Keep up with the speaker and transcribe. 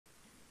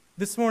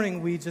This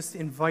morning, we just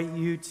invite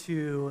you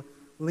to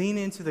lean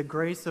into the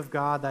grace of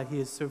God that He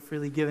has so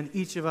freely given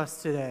each of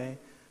us today.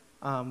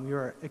 We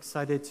are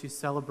excited to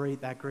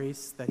celebrate that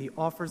grace that He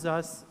offers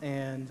us,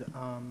 and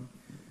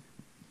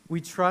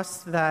we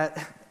trust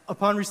that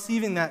upon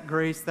receiving that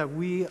grace that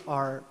we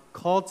are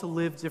called to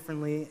live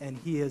differently, and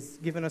He has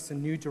given us a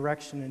new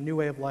direction, a new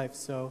way of life.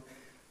 So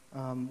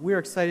we're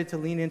excited to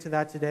lean into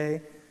that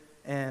today,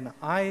 and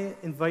I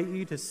invite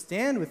you to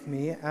stand with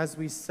me as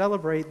we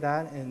celebrate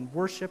that and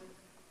worship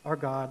our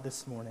God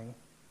this morning.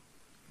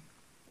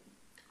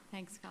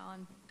 Thanks,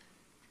 Colin.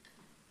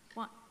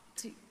 1,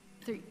 2,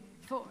 3,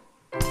 4.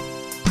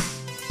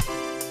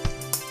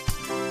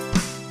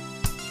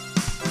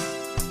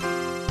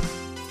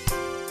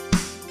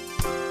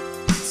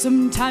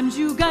 Sometimes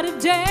you gotta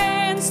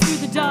dance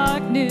through the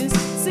darkness,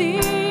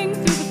 sing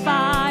through the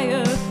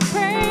fire,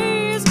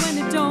 praise when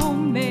it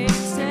don't make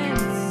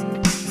sense.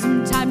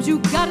 Sometimes you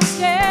gotta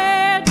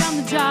stare down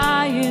the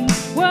giant,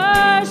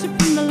 worship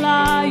from the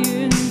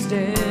lion's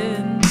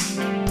den.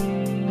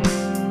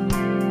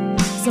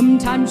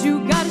 Sometimes you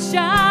gotta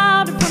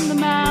shout from the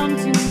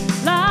mountain,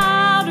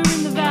 louder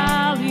in the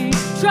valley,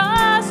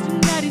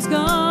 trusting that He's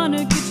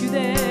gonna get you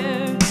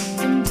there.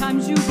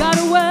 Sometimes you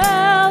gotta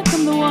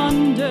welcome the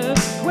wonder,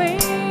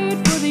 wait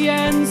for the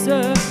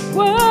answer,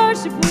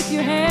 worship with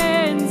your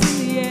hands in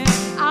the air.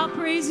 I'll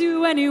praise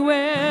you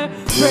anywhere.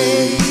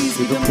 Praise,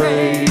 give Him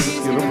praise,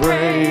 give Him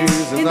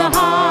praise in the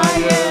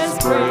highest.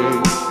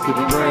 Praise, give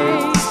Him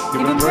praise,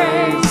 give Him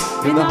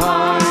praise in the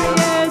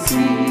highest.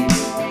 He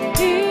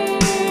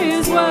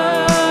is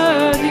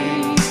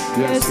worthy,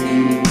 yes,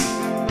 He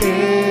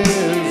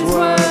is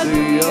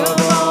worthy of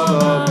all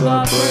of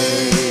our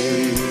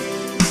praise.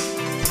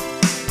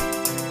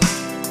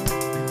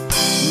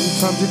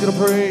 Sometimes you gotta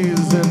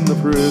praise in the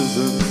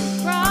prison,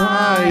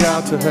 cry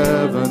out to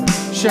heaven,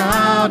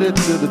 shout it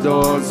till the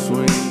doors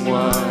swing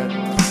wide.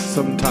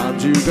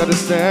 Sometimes you gotta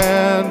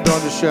stand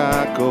on your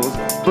shackles,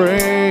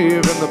 brave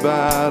in the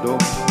battle,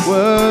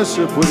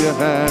 worship with your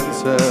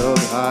hands held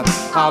high.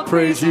 I'll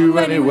praise you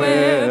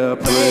anywhere.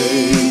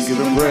 Praise, give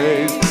Him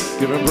praise,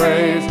 give Him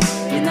praise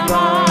in the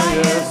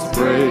highest.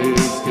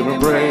 Praise, give Him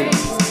praise,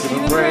 give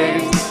Him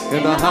praise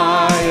in the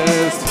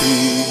highest.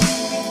 He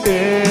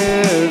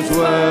is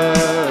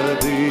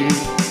worthy,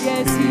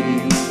 yes,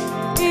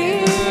 He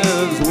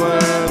is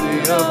worthy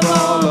of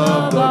all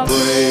of the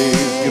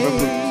praise. Give Him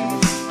praise.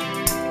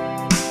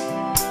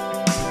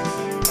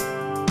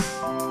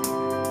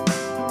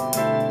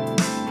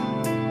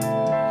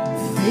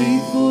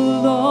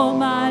 Faithful all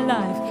my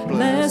life,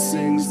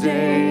 blessings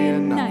day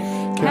and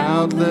night,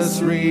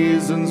 Countless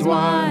reasons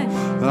why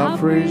I'll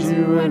praise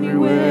you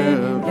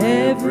everywhere.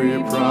 Every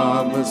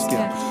promise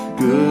kept,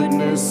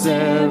 goodness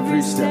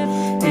every step,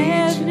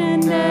 each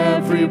and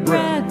every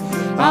breath.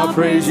 I'll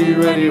praise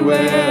you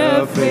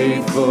anywhere.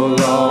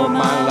 Faithful all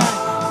my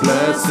life,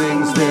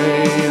 blessings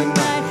day and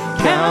night,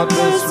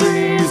 countless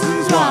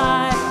reasons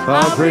why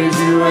I'll praise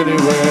you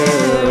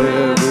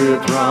anywhere. Every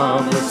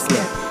promise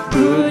kept,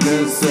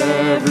 goodness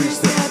every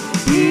step,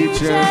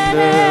 each and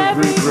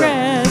every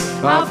breath.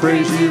 I'll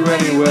praise you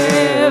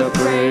anywhere.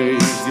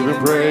 Praise, give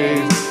Him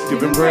praise,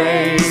 give Him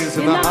praise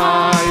in the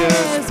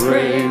highest.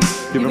 Praise,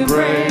 give Him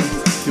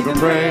praise, give Him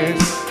praise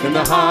in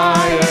the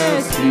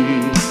highest.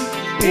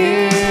 He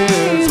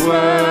is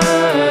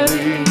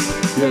worthy,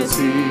 yes,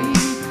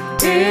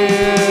 He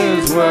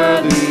is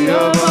worthy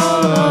of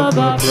all of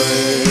the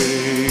praise.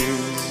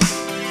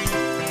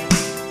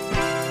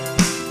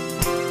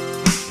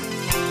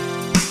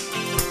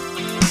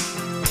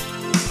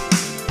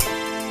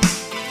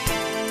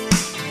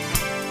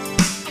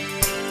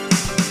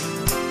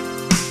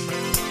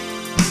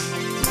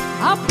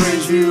 I'll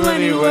praise you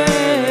anywhere.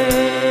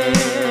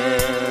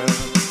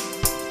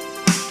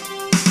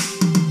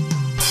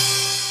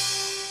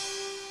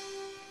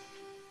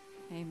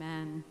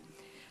 Amen.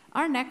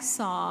 Our next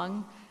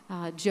song,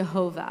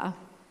 Jehovah,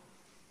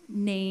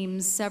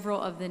 names several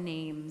of the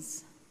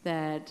names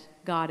that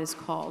God is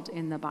called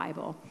in the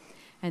Bible,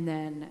 and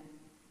then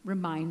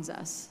reminds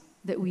us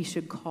that we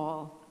should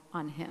call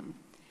on Him.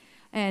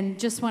 And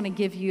just want to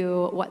give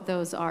you what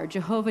those are.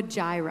 Jehovah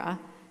Jireh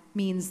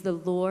means the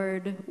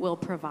Lord will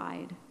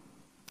provide.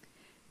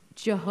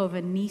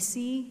 Jehovah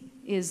Nissi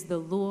is the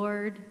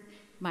Lord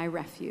my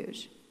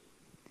refuge.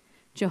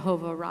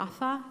 Jehovah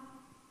Rapha,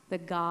 the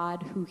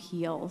God who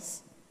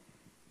heals.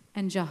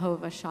 And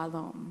Jehovah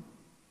Shalom,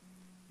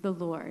 the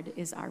Lord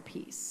is our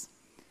peace.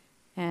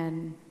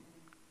 And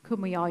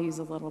couldn't we all use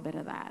a little bit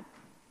of that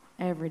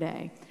every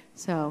day?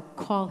 So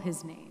call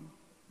His name.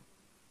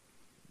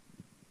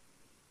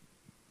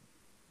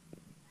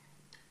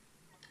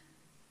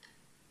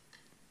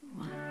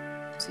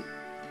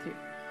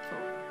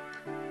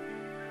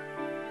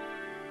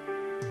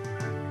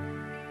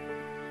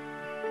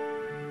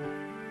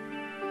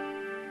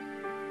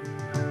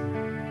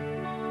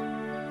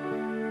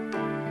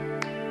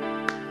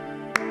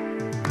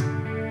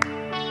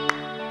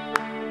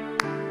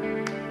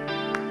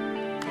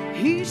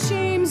 He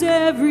shames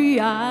every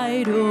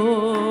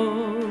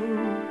idol.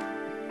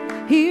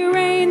 He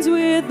reigns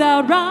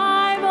without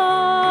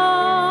rival.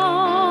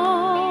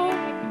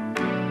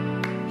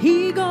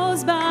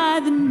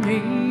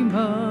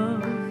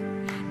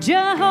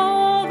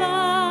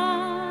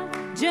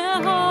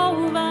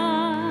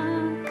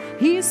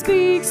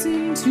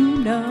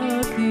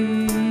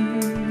 nothing,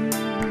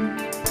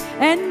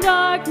 and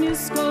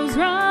darkness goes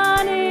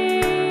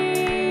running.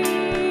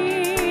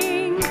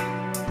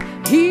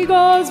 He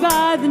goes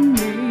by the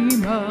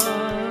name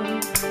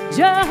of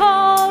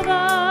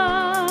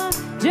Jehovah,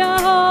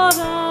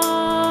 Jehovah.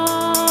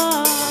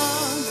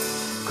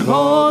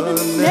 Call the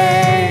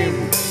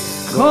name,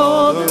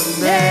 call the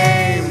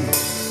name,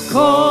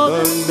 call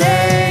the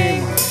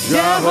name,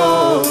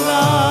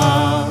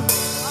 Jehovah.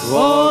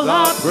 All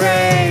our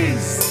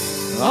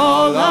praise,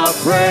 all our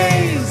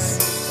praise,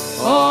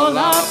 all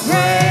our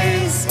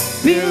praise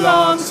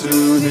belongs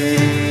to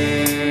Him.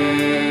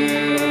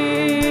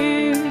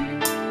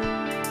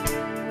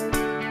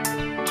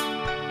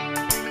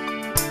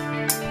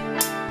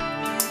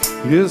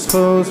 His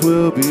foes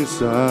will be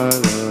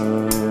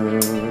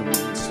silent.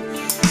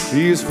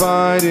 He's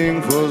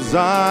fighting for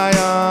Zion.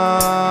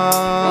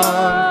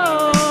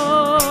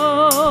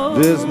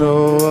 There's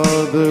no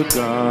other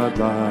God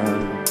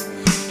like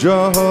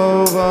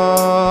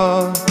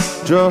Jehovah,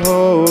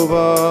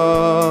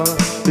 Jehovah.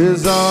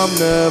 His arm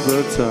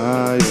never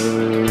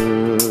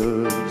tires.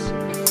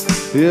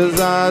 His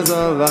eyes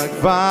are like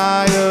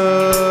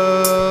fire.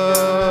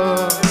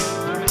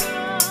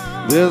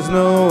 There's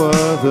no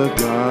other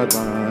God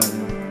like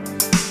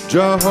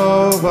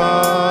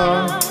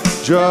Jehovah,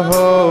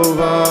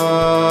 Jehovah.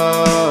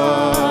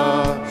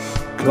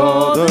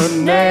 Call the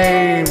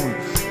name,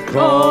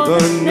 call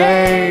the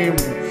name,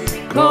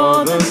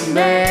 call the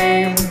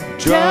name,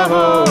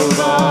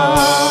 Jehovah.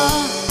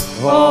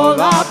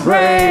 All our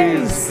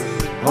praise,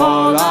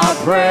 all our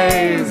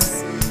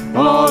praise,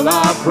 all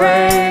our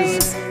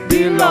praise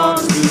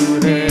belongs to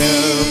Him.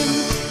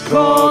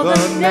 Call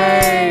the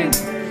name,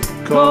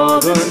 call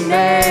the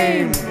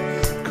name,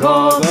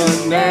 call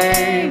the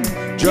name,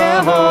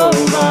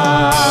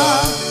 Jehovah.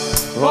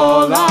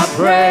 All our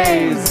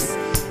praise,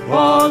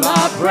 all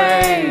our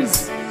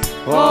praise,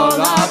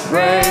 all our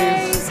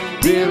praise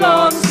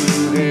belongs to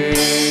Him.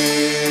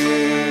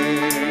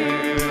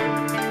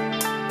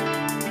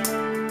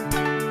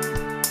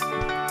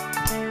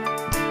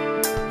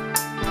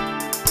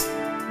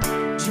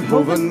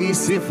 Jehovah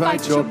Nissi,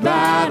 fight your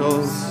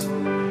battles.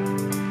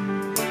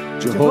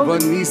 Jehovah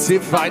Nissi,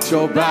 fight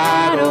your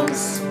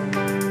battles.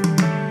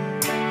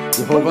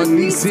 Jehovah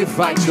Nissi,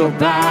 fight your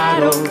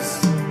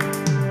battles.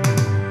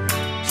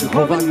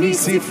 Jehovah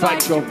Nissi,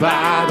 fight your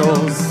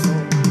battles.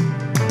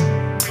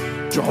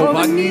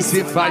 Jehovah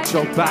Nissi, fight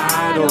your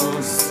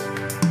battles.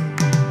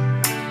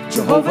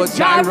 Jehovah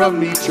Jireh,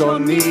 meet your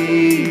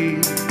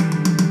need.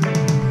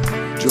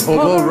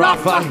 Jehovah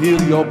Rapha,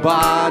 heal your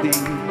body.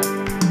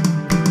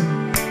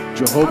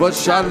 Jehovah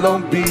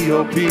Shalom, be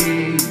your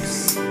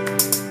peace.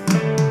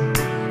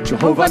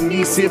 Jehovah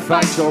Nissi,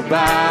 fight your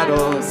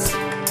battles.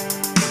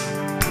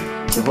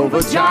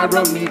 Jehovah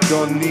Jireh, meet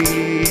your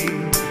need.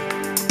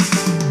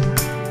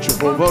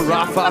 Jehovah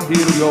Rapha,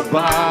 heal your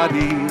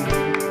body.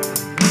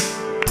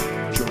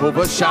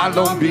 Jehovah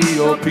Shalom, be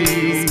your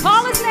peace.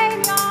 Call His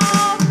name,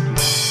 y'all.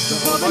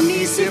 Jehovah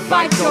Nissi,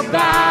 fight your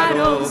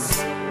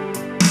battles.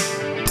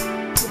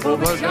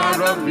 Jehovah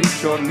Jireh,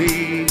 meet your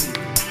need.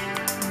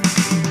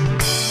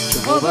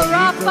 Jehovah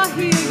Rapha,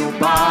 heal your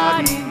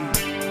body.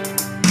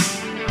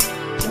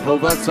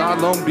 Jehovah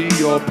Shalom, be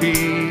your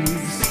peace.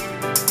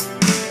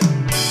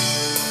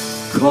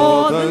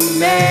 Call the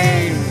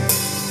name,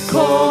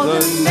 call the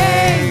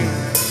name,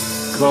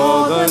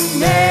 call the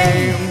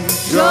name,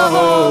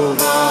 Jehovah.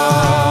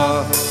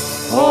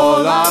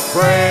 All our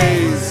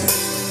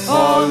praise,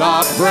 all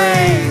our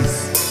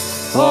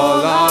praise,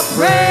 all our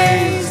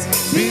praise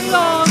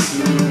belongs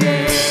to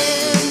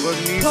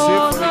Him.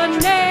 Call the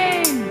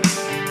name,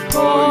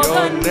 call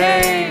the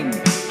name,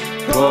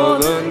 call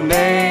the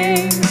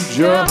name,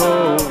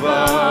 Jehovah.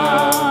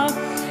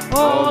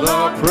 All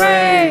our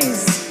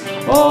praise,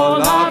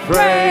 all our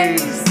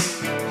praise,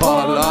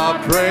 all our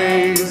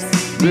praise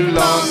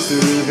belongs to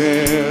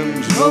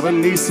Him. Jehovah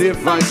Nissi,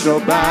 fight your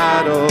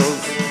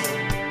battles.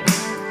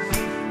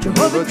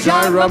 Jehovah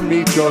Jireh,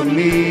 meet your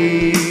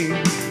need.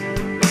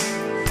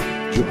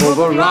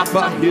 Jehovah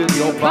Rapha, heal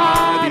your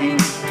body.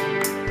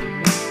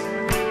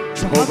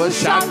 Jehovah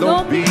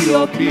Shalom, be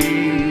your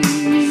peace.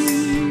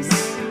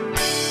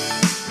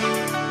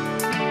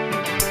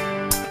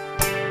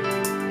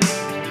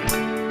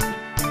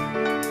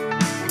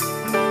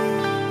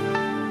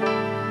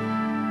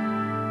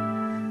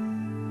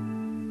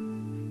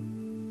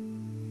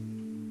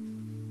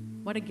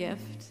 What a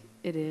gift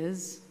it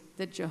is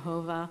that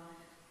Jehovah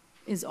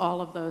is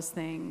all of those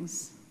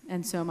things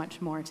and so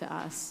much more to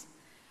us.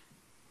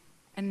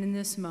 And in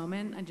this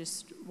moment, I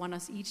just want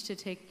us each to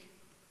take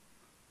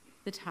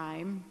the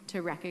time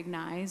to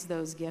recognize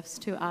those gifts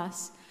to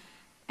us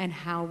and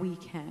how we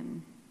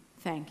can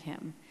thank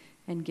Him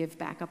and give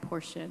back a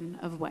portion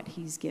of what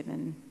He's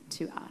given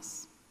to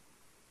us.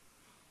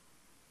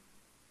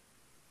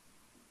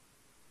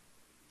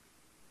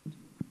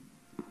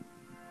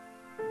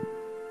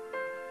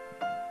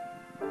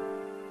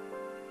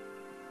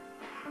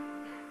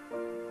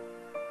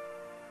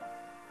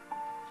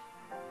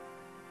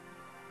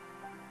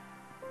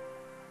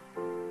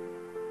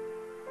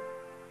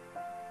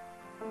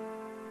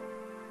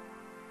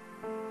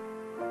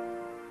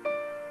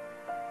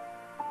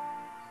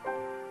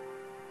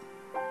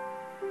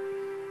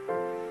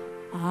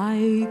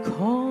 I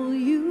call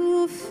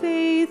you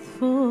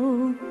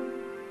faithful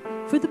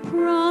for the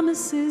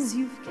promises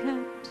you've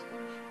kept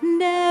and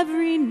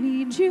every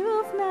need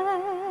you've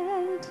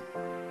met.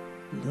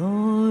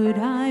 Lord,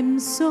 I'm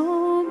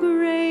so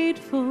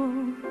grateful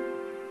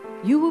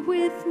you were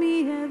with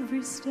me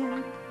every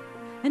step,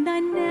 and I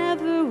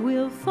never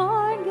will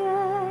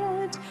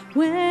forget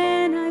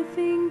when I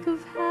think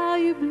of how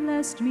you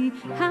blessed me,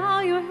 how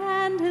your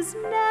hand has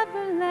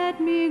never let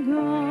me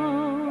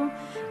go,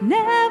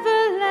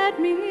 never let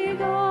me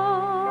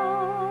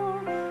go.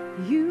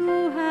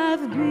 You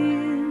have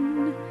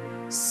been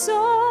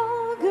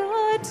so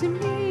good to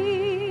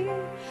me.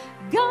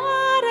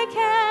 God, I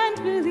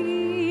can't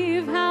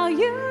believe how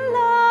you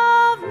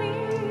love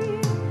me.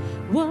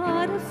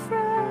 What a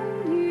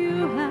friend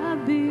you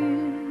have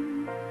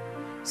been.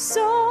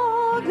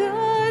 So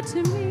good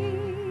to me.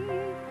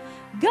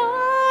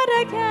 God,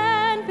 I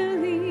can't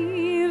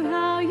believe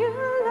how you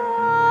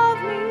love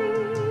me.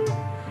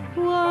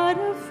 What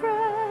a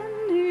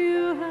friend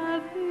you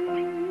have been.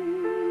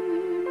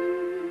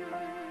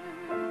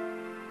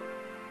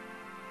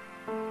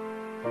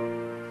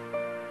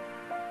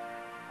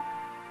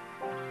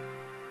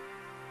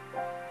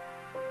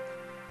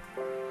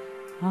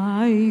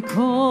 I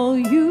call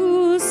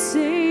you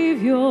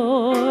Savior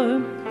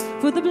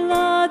for the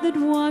blood that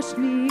washed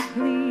me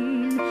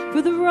clean,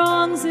 for the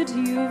wrongs that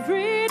you've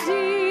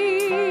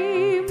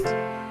redeemed.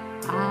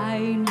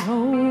 I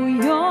know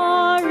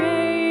you're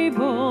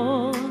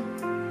able.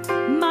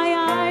 My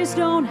eyes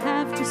don't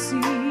have to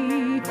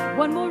see.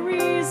 One more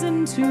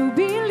reason to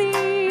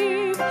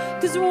believe.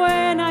 'Cause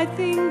when I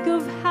think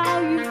of how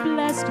you've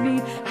blessed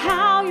me,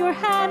 how your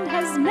hand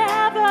has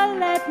never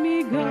let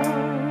me go,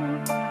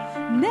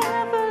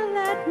 never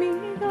let me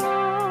go.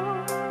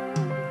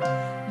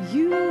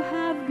 You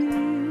have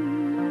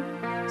been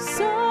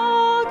so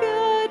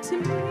good to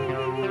me.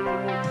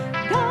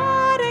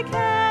 God, I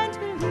can't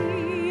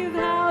believe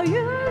how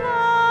you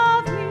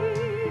love me.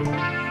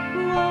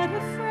 What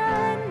a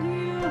friend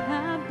you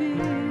have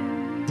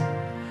been.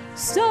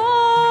 So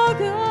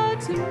good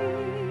to me.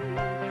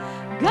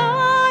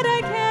 God,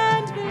 I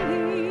can't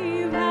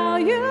believe how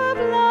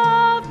you've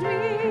loved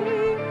me.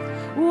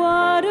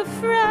 What a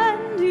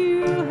friend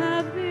you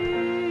have been.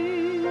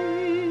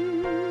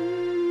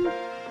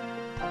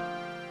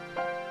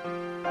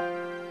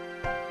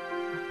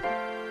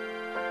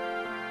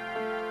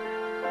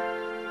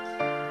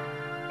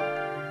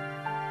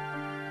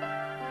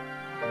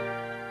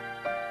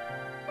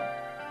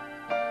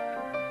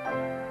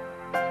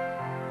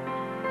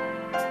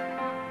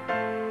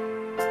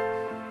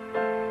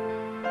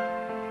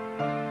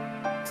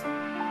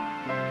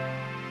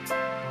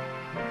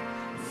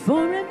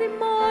 For every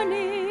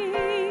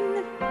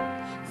morning,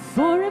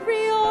 for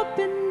every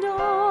open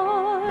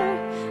door,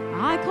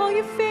 I call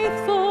you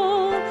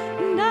faithful,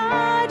 and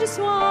I just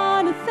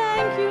want to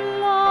thank you,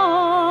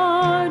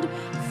 Lord,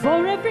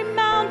 for every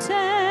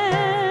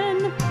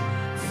mountain,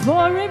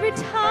 for every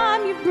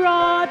time you've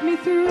brought me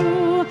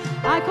through.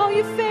 I call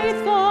you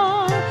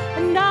faithful,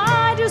 and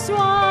I just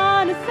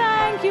want to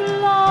thank you,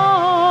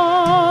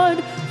 Lord,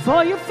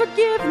 for your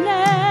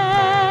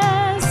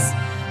forgiveness,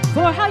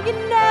 for how you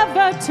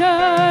never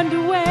turned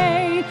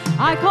away.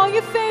 I call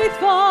you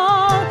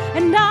faithful,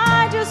 and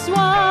I just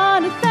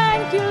want to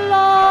thank you,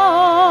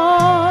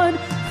 Lord,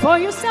 for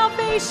your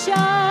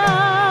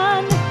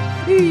salvation.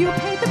 You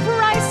paid the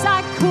price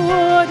I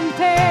couldn't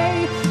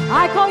pay.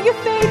 I call you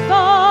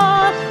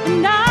faithful,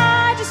 and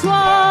I just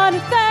want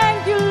to thank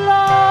you,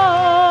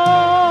 Lord.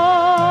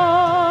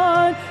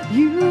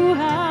 You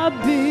have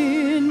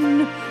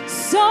been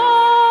so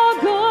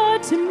good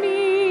to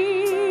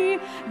me.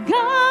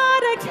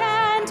 God, I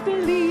can't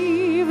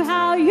believe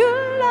how you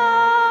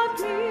love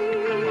me.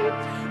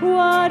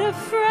 What a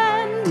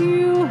friend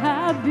you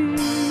have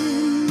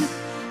been.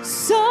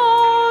 So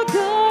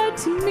good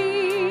to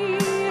me.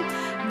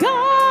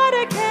 God,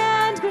 I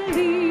can't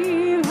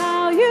believe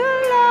how you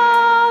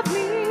love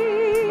me.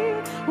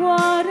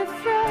 What a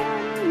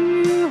friend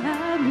you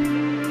have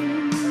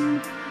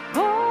been.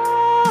 Oh,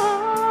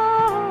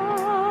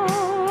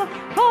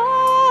 oh,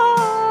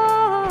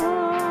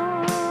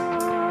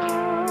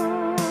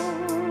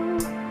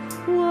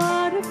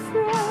 what a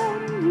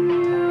friend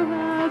you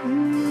have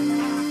been.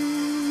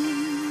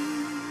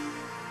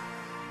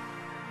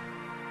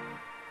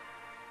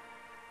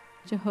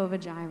 Jehovah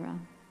Jireh,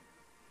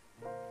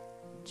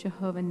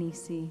 Jehovah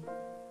Nisi,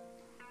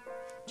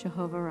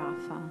 Jehovah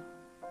Rapha,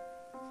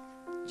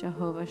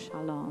 Jehovah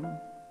Shalom.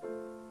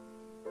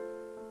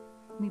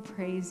 We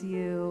praise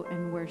you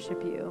and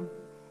worship you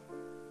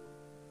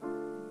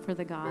for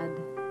the God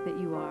that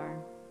you are,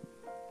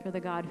 for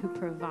the God who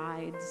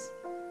provides.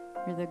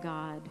 You're the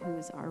God who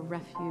is our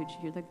refuge.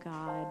 You're the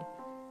God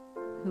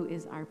who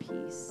is our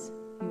peace.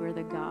 You are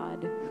the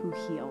God who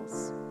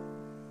heals.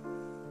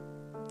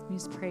 We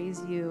just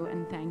praise you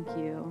and thank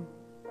you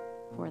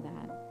for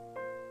that.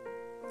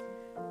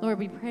 Lord,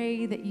 we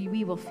pray that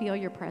we will feel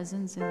your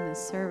presence in this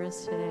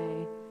service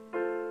today,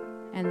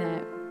 and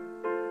that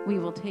we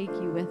will take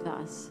you with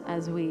us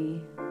as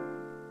we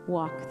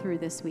walk through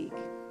this week.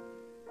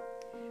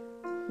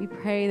 We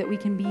pray that we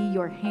can be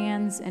your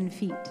hands and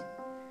feet,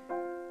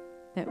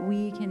 that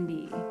we can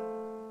be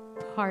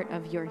part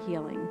of your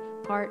healing,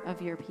 part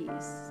of your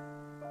peace,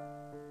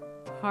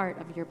 part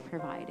of your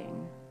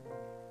providing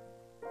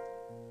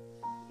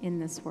in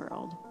this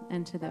world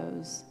and to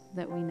those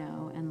that we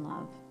know and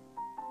love.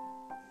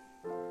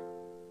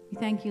 We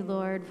thank you,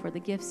 Lord, for the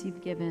gifts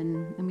you've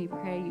given, and we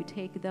pray you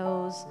take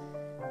those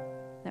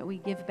that we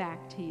give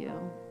back to you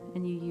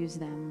and you use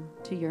them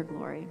to your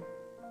glory.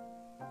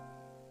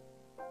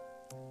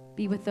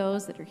 Be with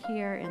those that are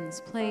here in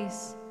this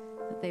place,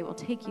 that they will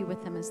take you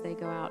with them as they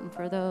go out. And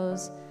for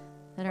those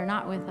that are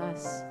not with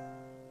us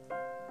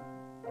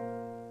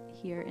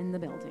here in the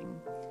building,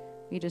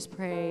 we just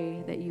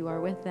pray that you are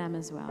with them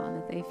as well and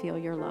that they feel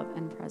your love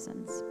and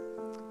presence.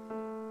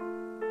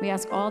 We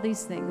ask all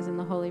these things in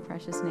the holy,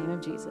 precious name of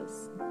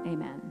Jesus.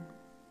 Amen.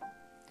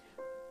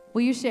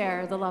 Will you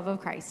share the love of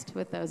Christ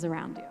with those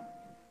around you?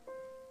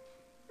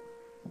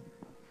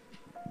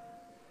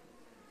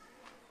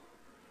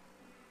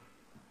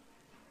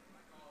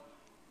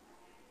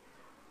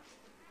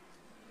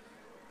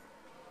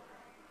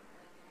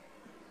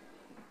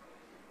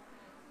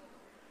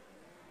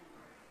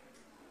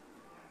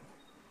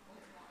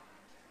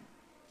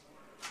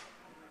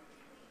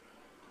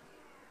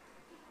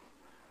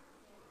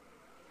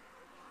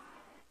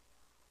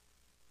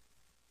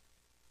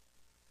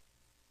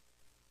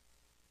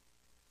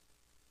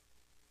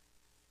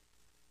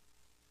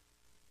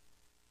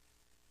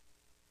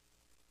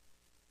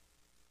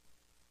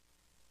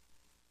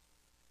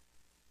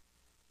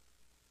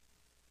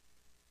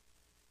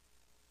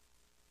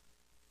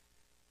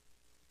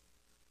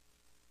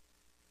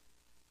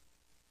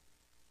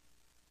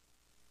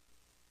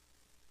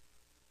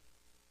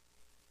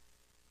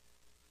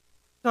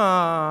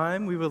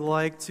 Time, we would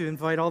like to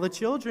invite all the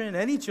children,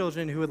 any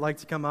children who would like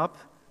to come up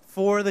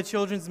for the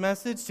children's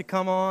message, to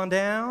come on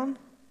down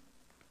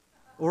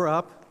or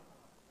up.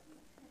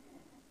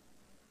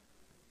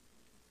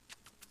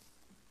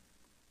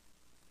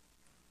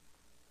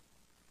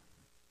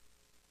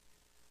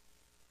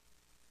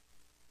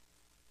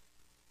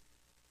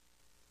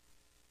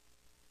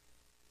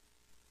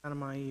 Out of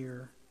my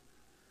ear.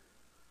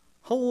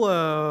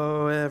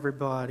 Hello,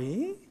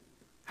 everybody.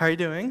 How are you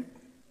doing?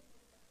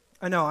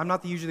 I know, I'm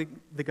not usually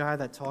the guy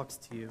that talks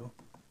to you.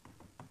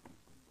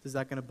 Is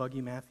that going to bug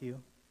you, Matthew?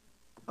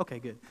 Okay,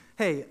 good.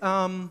 Hey,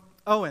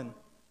 Owen,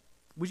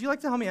 would you like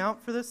to help me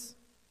out for this?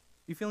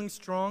 You feeling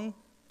strong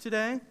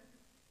today?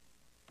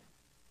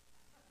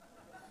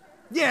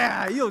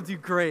 Yeah, you'll do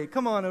great.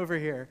 Come on over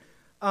here.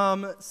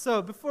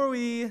 So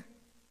before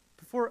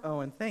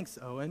Owen, thanks,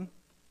 Owen.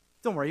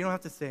 Don't worry, you don't have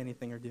to say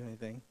anything or do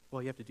anything.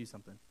 Well, you have to do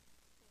something.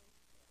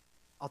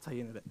 I'll tell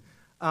you in a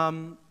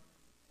bit.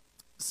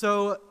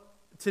 So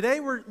today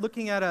we're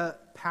looking at a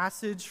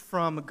passage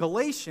from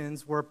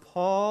Galatians where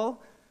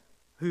Paul,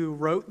 who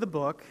wrote the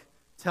book,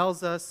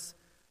 tells us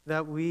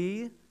that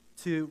we,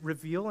 to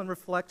reveal and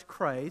reflect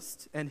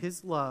Christ and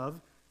his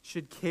love,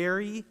 should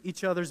carry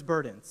each other's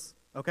burdens,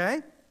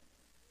 okay?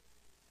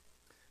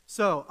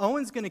 So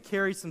Owen's going to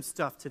carry some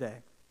stuff today.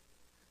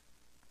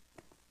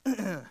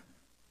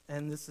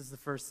 And this is the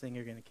first thing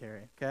you're going to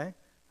carry, okay?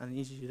 I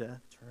need you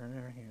to turn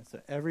your hand so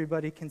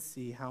everybody can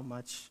see how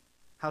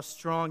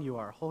strong you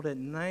are. Hold it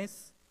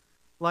nice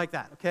like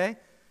that, okay?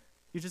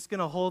 You're just going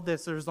to hold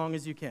this as long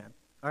as you can,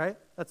 all right?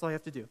 That's all you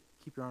have to do.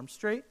 Keep your arms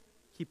straight.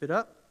 Keep it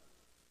up.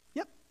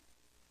 Yep.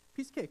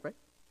 Piece of cake, right?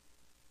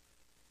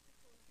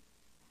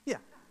 Yeah.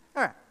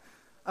 All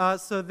right.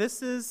 So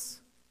this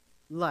is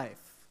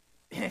life,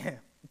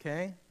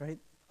 okay? Right?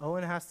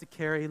 Owen has to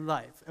carry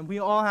life, and we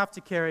all have to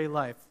carry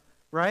life,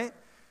 right?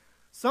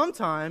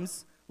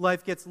 Sometimes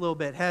life gets a little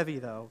bit heavy,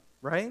 though,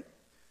 right?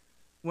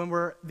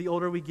 The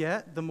older we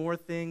get, the more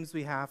things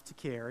we have to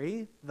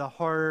carry, the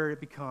harder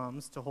it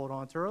becomes to hold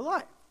on to our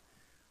life.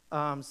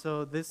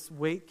 So this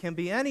weight can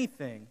be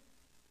anything.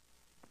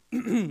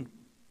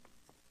 That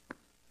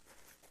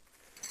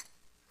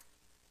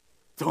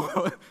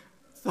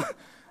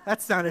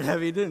sounded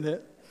heavy, didn't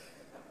it?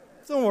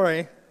 Don't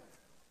worry.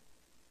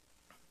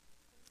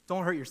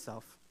 Don't hurt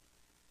yourself.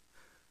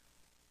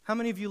 How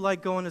many of you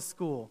like going to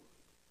school?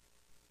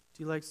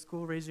 Do you like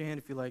school? Raise your hand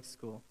if you like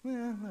school.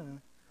 Yeah.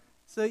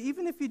 So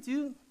even if you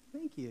do,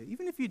 thank you.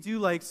 Even if you do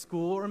like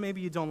school, or maybe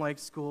you don't like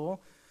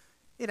school,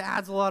 it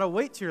adds a lot of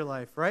weight to your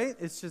life, right?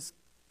 It's just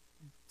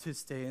to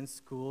stay in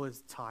school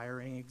is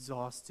tiring,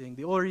 exhausting.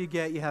 The older you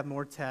get, you have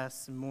more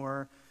tests and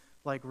more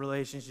like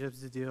relationships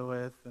to deal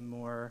with, and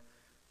more.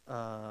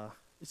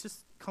 It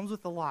just comes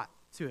with a lot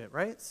to it,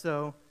 right?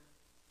 So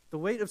the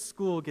weight of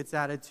school gets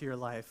added to your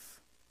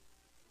life,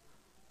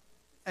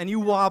 and you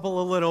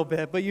wobble a little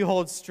bit, but you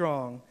hold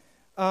strong.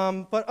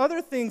 But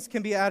other things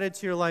can be added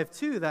to your life,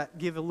 too, that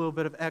give a little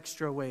bit of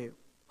extra weight.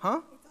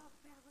 Huh? It's off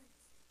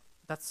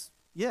balance.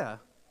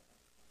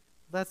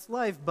 That's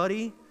life,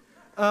 buddy.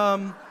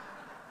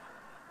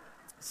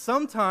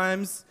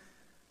 Sometimes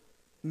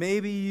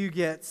maybe you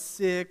get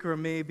sick, or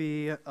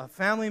maybe a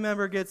family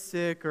member gets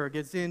sick or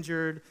gets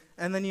injured,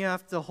 and then you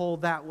have to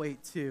hold that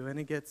weight, too, and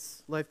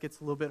life gets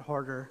a little bit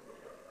harder.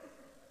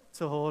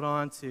 to hold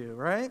on to,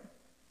 right?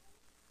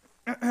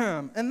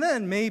 And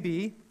then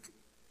maybe,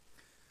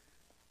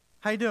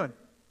 how you doing?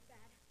 Bad.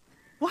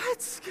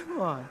 What?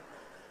 Come on.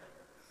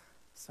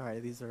 Sorry,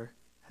 these are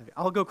heavy.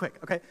 I'll go quick,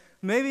 okay?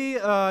 Maybe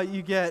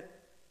you get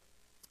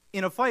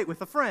in a fight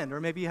with a friend,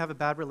 or maybe you have a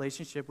bad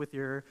relationship with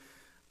your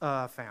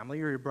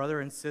family or your brother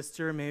and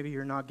sister. Maybe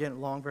you're not getting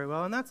along very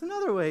well, and that's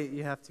another weight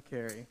you have to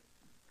carry.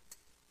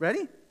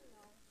 Ready?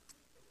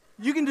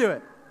 You can do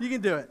it. You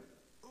can do it.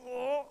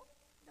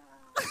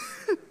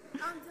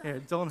 Here,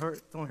 don't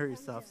hurt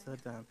yourself.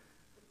 Sit down.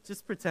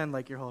 Just pretend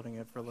like you're holding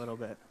it for a little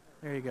bit.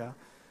 There you go.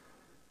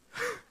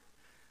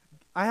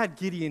 I had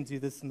Gideon do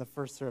this in the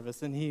first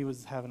service, and he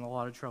was having a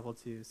lot of trouble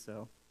too,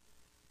 so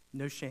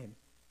no shame.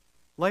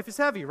 Life is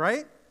heavy,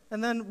 right?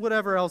 And then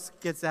whatever else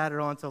gets added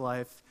onto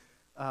life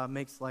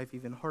makes life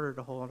even harder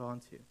to hold on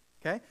to,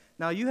 okay?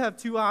 Now, you have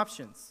two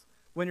options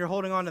when you're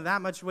holding on to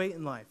that much weight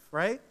in life,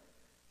 right?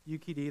 You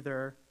could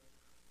either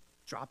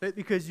drop it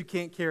because you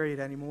can't carry it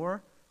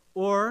anymore,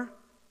 or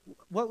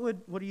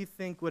what do you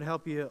think would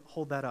help you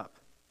hold that up?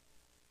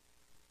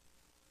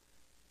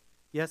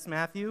 Yes,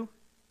 Matthew?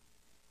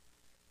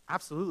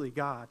 Absolutely,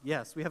 God.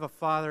 Yes, we have a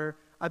Father.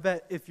 I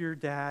bet if your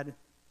dad,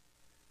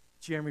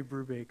 Jeremy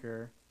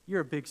Brubaker, you're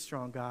a big,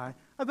 strong guy.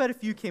 I bet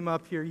if you came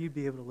up here, you'd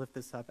be able to lift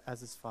this up as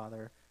his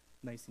father.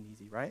 Nice and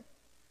easy, right?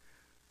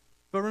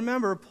 But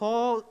remember,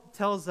 Paul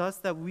tells us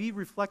that we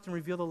reflect and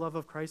reveal the love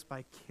of Christ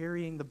by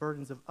carrying the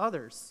burdens of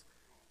others.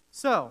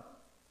 So,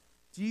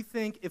 do you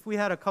think if we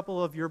had a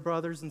couple of your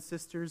brothers and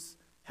sisters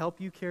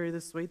help you carry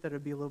this weight, that it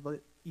would be a little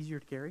bit easier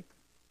to carry?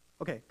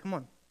 Okay, come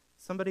on.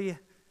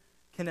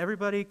 Can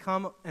everybody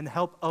come and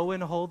help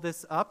Owen hold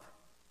this up?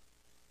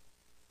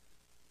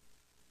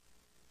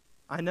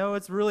 I know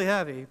it's really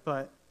heavy,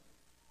 but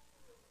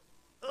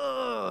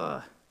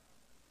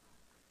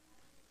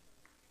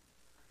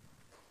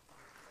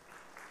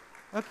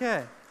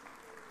okay.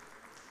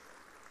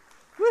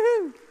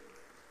 Woohoo!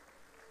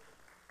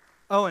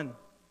 Owen,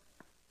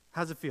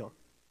 how's it feel?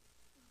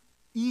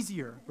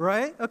 Easier,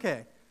 right?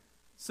 Okay.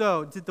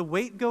 So, did the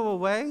weight go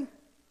away?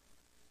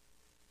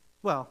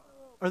 Well,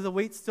 are the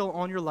weights still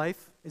on your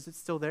life? Is it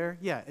still there?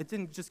 Yeah, it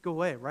didn't just go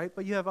away, right?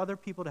 But you have other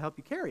people to help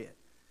you carry it,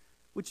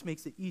 which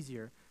makes it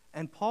easier.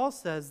 And Paul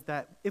says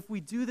that if we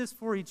do this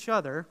for each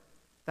other,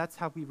 that's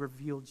how we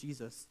reveal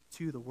Jesus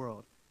to the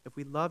world. If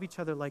we love each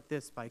other like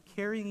this, by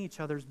carrying each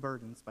other's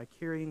burdens, by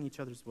carrying each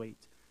other's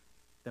weight,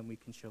 then we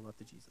can show love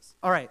to Jesus.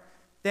 All right,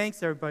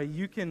 thanks, everybody.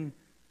 You can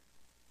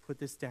put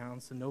this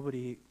down so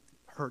nobody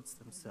hurts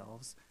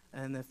themselves.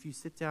 And if you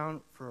sit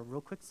down for a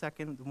real quick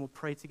second, then we'll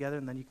pray together,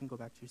 and then you can go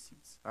back to your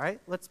seats. All right,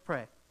 let's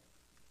pray.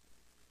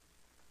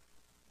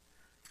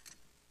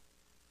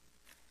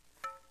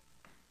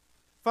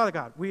 Father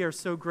God, we are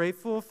so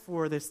grateful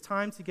for this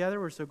time together.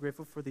 We're so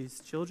grateful for these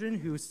children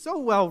who so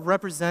well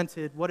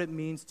represented what it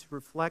means to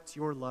reflect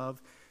your love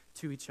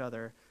to each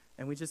other.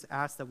 And we just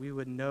ask that we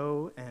would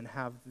know and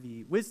have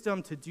the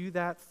wisdom to do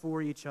that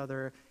for each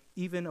other,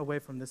 even away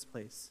from this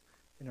place.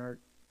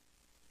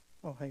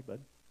 Oh, hey,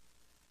 bud.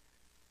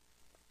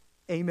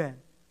 Amen.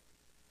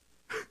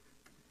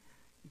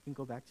 You can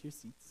go back to your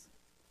seats.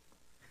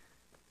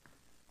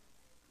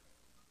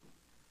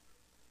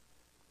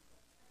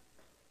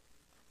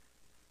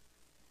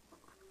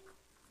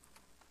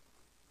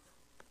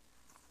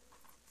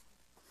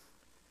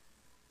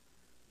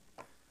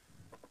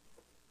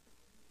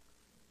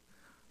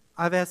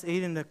 I've asked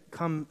Aiden to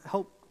come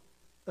help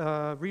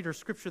read our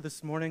scripture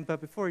this morning,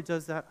 but before he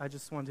does that, I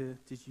just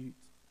wanted to,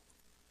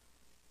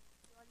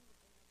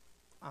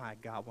 I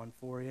got one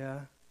for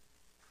you.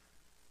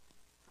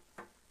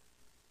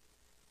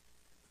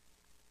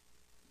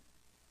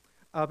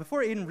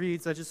 Before Aiden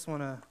reads, I just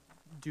want to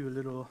do a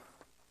little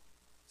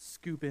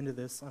scoop into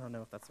this. I don't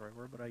know if that's the right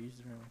word, but I use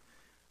it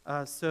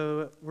anyway.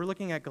 So we're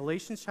looking at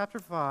Galatians chapter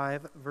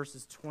 5,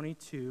 verses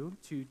 22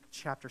 to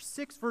chapter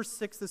 6, verse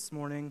 6 this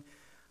morning.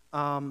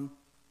 Paul's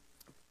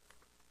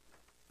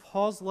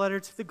letter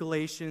to the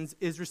Galatians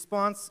is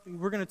response.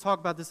 We're going to talk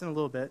about this in a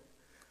little bit,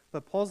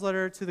 but Paul's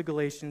letter to the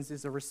Galatians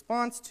is a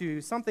response to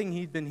something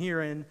he'd been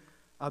hearing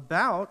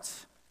about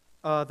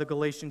the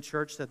Galatian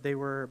church that they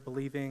were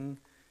believing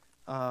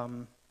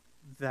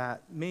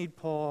that made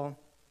Paul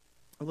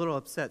a little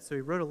upset. So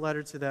he wrote a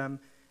letter to them,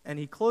 and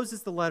he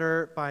closes the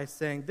letter by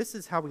saying, this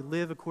is how we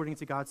live according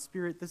to God's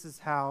Spirit. This is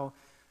how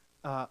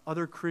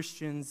other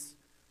Christians,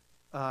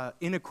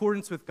 in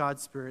accordance with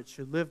God's Spirit,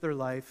 should live their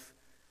life.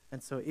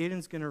 And so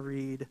Aiden's going to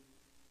read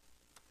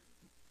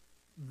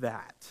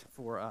that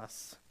for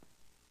us.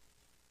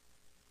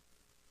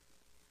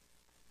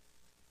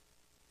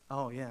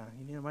 Oh, yeah,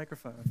 you need a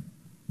microphone.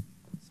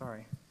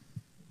 Sorry.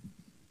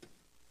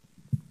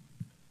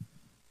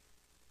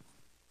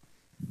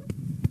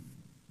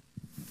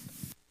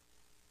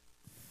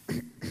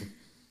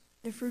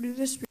 The fruit of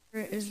the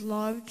Spirit is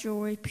love,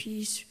 joy,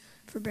 peace,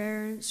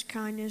 forbearance,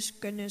 kindness,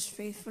 goodness,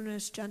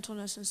 faithfulness,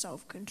 gentleness, and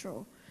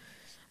self-control.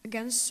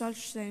 Against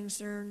such things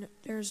there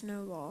is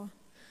no law.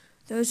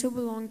 Those who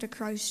belong to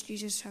Christ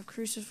Jesus have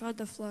crucified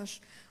the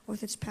flesh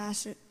with its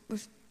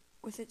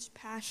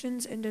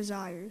passions and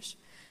desires.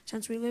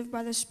 Since we live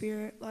by the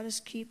Spirit, let us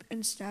keep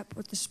in step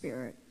with the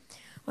Spirit.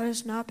 Let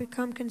us not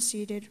become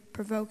conceited,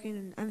 provoking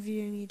and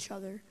envying each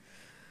other.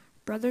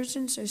 Brothers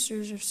and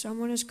sisters, if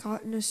someone is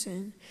caught in a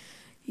sin,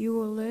 you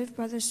will live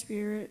by the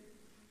Spirit,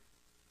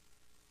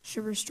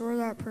 should restore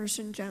that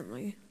person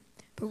gently.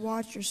 But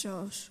watch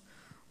yourselves,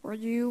 or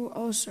you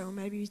also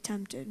may be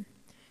tempted.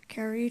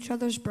 Carry each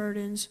other's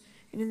burdens,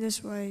 and in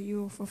this way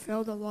you will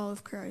fulfill the law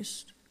of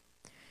Christ.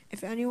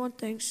 If anyone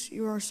thinks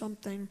you are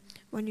something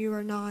when you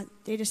are not,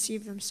 they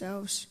deceive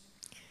themselves.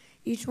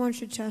 Each one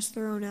should test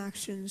their own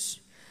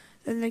actions.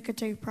 Then they could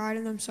take pride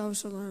in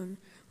themselves alone,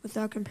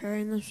 without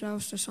comparing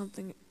themselves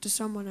to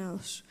someone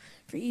else.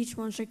 For each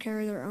one should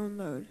carry their own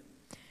load.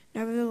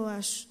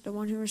 Nevertheless, the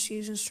one who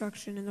receives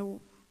instruction in the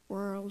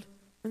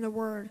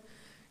word,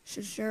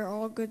 should share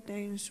all good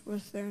things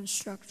with their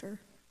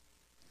instructor.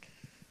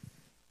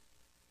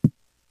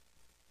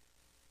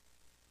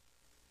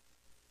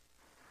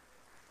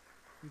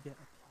 You get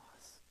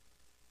applause.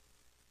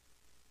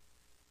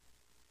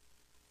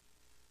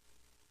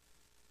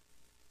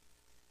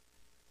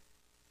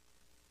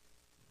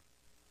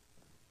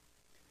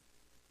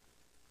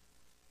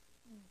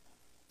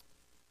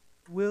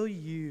 Will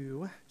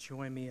you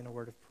join me in a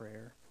word of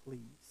prayer, please?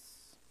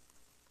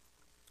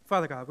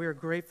 Father God, we are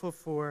grateful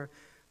for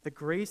the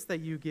grace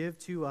that you give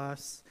to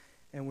us,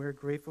 and we're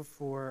grateful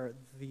for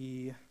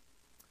the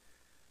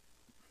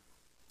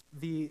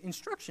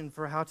instruction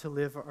for how to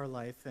live our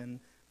life, and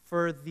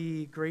for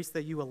the grace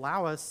that you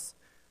allow us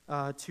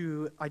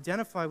to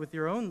identify with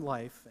your own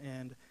life.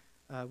 And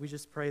we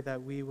just pray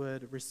that we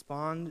would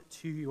respond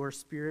to your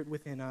Spirit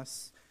within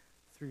us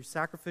through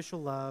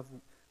sacrificial love.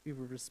 We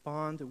would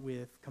respond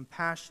with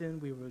compassion.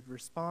 We would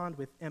respond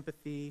with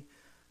empathy.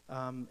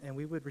 And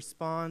we would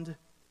respond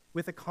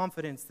with a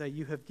confidence that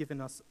you have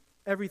given us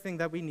everything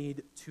that we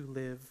need to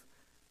live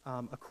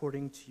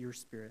according to your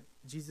Spirit.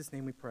 In Jesus'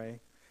 name we pray.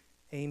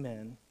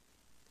 Amen.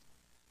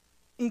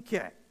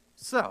 Okay,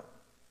 so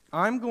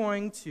I'm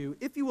going to,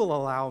 if you will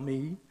allow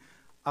me,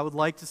 I would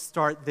like to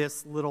start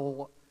this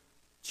little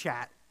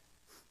chat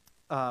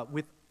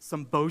with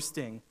some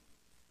boasting.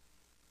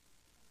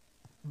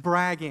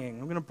 Bragging.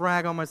 I'm going to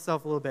brag on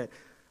myself a little bit.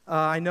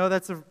 I know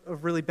that's a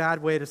really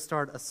bad way to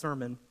start a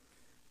sermon,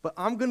 but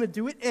I'm going to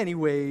do it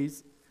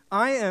anyways.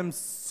 I am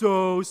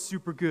so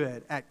super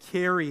good at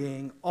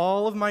carrying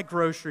all of my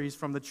groceries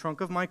from the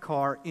trunk of my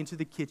car into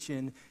the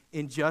kitchen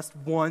in just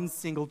one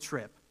single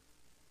trip.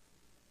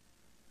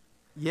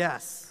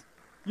 Yes.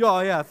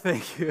 Yeah,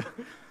 thank you.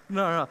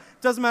 No.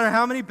 Doesn't matter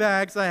how many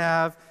bags I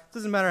have.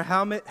 Doesn't matter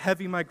how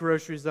heavy my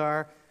groceries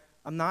are.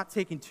 I'm not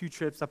taking 2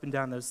 trips up and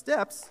down those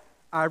steps.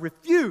 I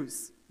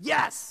refuse.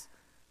 Yes.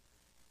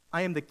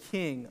 I am the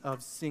king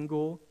of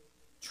single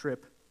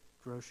trip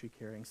grocery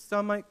carrying.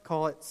 Some might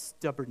call it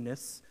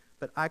stubbornness,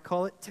 but I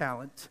call it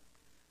talent.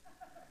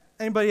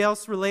 Anybody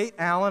else relate?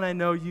 Alan, I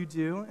know you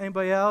do.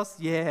 Anybody else?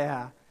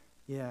 Yeah,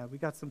 we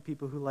got some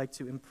people who like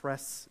to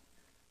impress.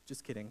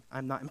 Just kidding.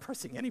 I'm not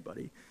impressing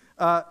anybody.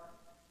 To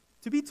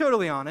be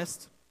totally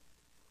honest,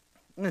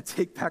 I'm going to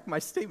take back my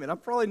statement. I'm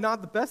probably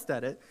not the best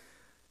at it.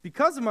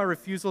 Because of my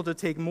refusal to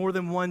take more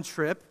than one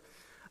trip,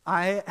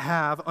 I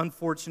have,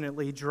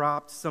 unfortunately,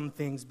 dropped some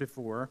things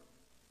before.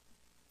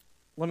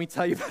 Let me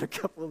tell you about a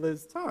couple of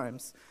those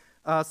times.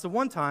 So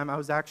one time, I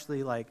was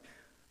actually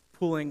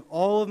pulling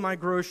all of my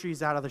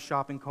groceries out of the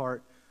shopping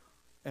cart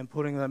and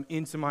putting them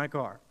into my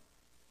car.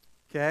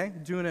 Okay?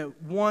 Doing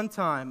it one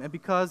time. And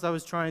because I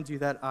was trying to do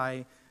that,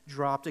 I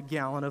dropped a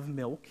gallon of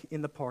milk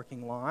in the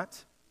parking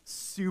lot.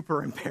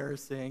 Super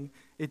embarrassing.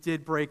 It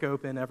did break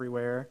open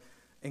everywhere,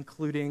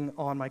 including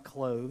on my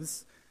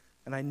clothes.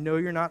 And I know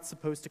you're not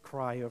supposed to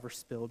cry over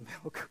spilled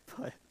milk,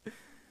 but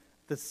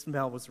the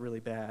smell was really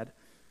bad.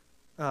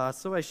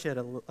 So I shed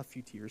a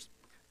few tears.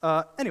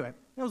 Anyway,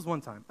 that was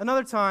one time.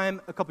 Another time,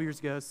 a couple years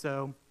ago,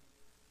 so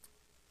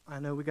I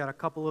know we got a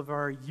couple of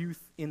our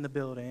youth in the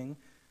building.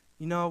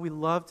 You know, we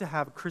love to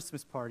have a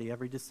Christmas party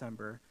every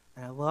December,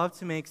 and I love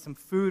to make some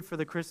food for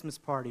the Christmas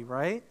party,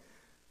 right?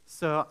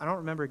 So I don't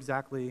remember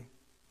exactly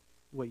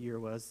what year it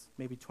was,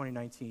 maybe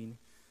 2019.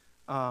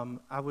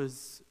 I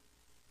was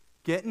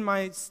getting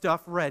my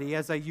stuff ready,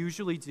 as I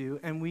usually do,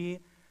 and we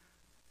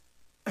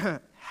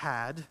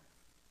had,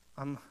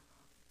 I'm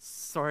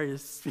sorry to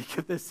speak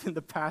of this in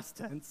the past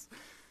tense,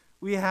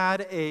 we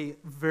had a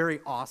very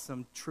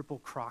awesome triple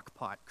crock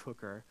pot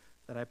cooker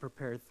that I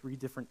prepared 3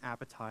 different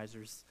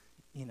appetizers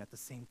in at the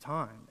same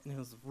time, and it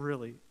was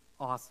really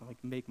awesome. I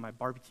could make my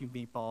barbecue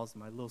meatballs,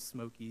 my little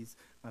smokies,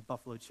 my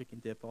buffalo chicken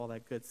dip, all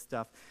that good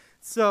stuff.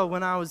 So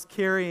when I was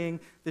carrying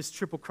this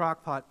triple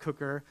crock pot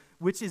cooker,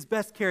 which is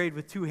best carried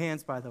with 2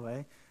 hands, by the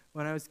way,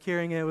 when I was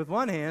carrying it with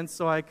one hand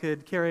so I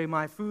could carry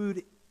my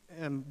food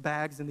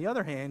bags in the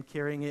other hand,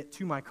 carrying it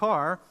to my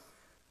car,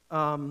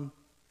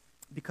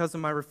 because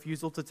of my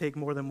refusal to take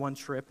more than one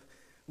trip,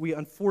 we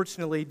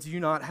unfortunately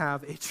do not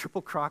have a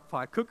triple crock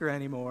pot cooker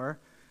anymore.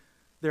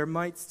 There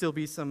might still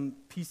be some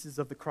pieces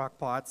of the crock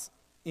pots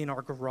in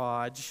our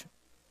garage,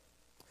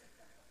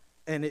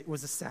 and it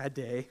was a sad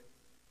day.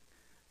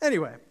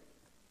 Anyway,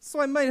 So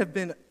I might have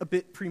been a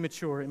bit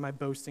premature in my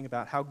boasting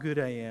about how good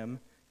I am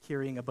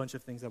carrying a bunch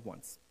of things at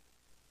once,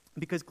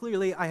 because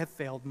clearly I have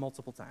failed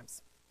multiple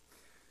times.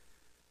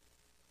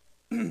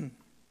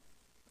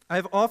 I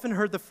have often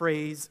heard the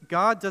phrase,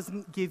 God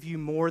doesn't give you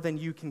more than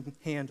you can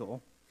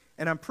handle.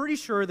 And I'm pretty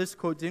sure this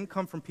quote didn't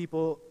come from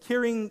people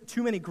carrying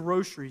too many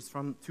groceries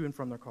to and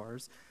from their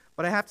cars.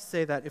 But I have to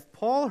say that if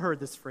Paul heard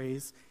this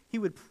phrase, he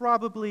would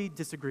probably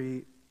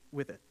disagree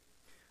with it.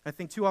 I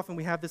think too often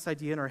we have this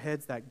idea in our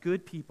heads that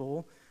good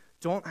people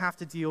don't have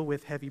to deal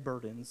with heavy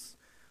burdens,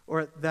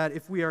 or that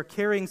if we are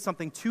carrying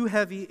something too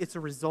heavy, it's a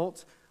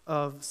result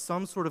of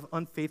some sort of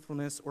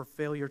unfaithfulness or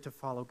failure to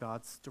follow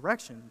God's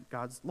direction,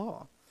 God's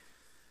law.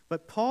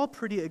 But Paul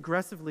pretty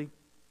aggressively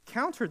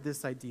countered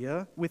this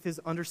idea with his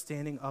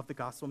understanding of the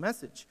gospel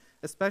message,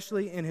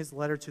 especially in his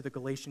letter to the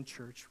Galatian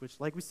church,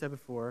 which, like we said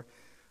before,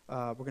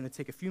 we're going to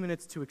take a few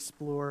minutes to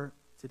explore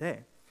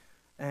today.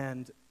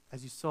 And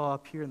as you saw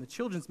up here in the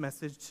children's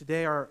message,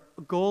 today our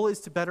goal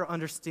is to better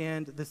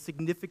understand the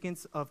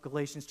significance of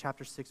Galatians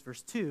chapter 6,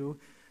 verse 2,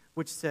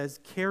 which says,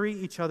 "Carry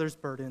each other's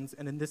burdens,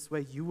 and in this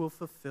way you will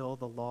fulfill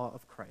the law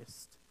of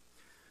Christ."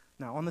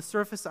 Now, on the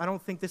surface, I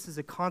don't think this is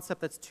a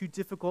concept that's too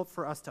difficult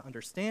for us to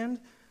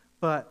understand,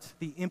 but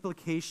the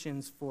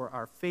implications for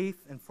our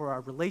faith and for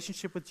our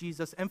relationship with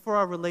Jesus and for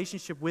our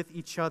relationship with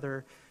each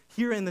other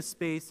here in the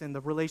space and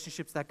the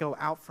relationships that go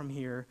out from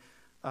here,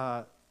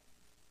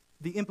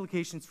 the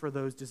implications for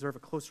those deserve a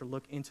closer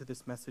look into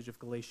this message of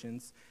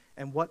Galatians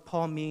and what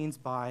Paul means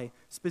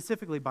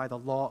specifically by the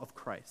law of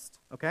Christ,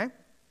 okay?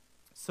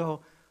 So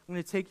I'm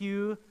going to take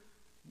you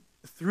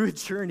through a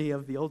journey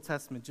of the Old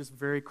Testament just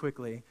very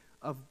quickly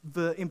of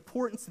the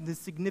importance and the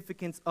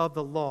significance of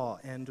the law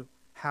and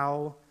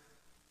how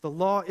the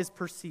law is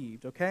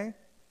perceived, okay?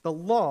 The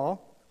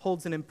law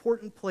holds an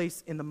important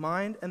place in the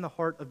mind and the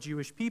heart of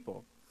Jewish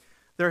people.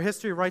 Their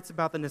history writes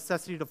about the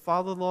necessity to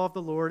follow the law of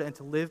the Lord and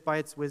to live by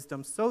its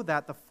wisdom so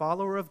that the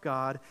follower of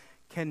God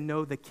can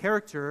know the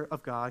character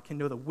of God, can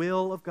know the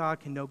will of God,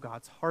 can know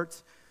God's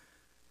heart.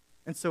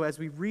 And so as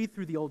we read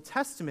through the Old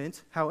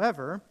Testament,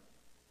 however,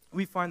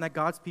 we find that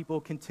God's people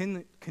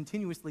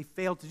continuously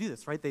fail to do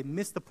this, right? They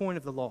miss the point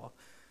of the law.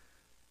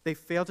 They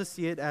fail to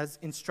see it as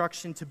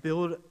instruction to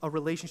build a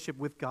relationship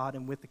with God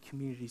and with the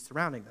community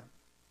surrounding them.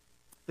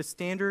 The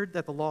standard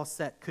that the law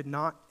set could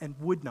not and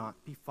would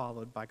not be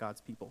followed by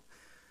God's people.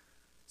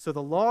 So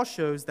the law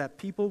shows that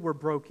people were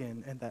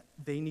broken and that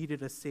they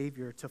needed a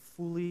Savior to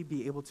fully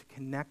be able to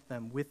connect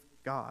them with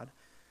God.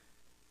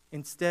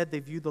 Instead, they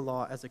viewed the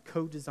law as a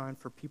code designed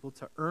for people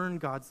to earn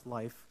God's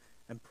life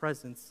and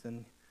presence,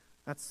 and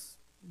that's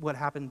what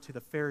happened to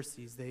the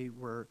Pharisees. They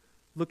were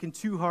looking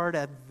too hard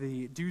at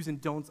the do's and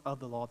don'ts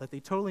of the law that they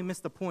totally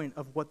missed the point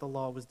of what the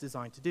law was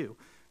designed to do.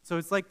 So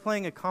it's like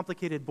playing a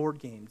complicated board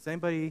game. Does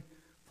anybody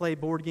play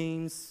board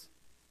games?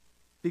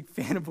 Big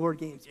fan of board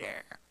games?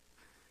 Yeah.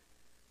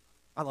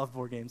 I love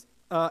board games.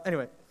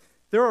 Anyway,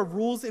 there are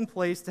rules in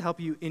place to help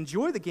you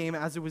enjoy the game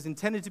as it was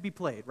intended to be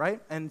played,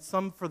 right? And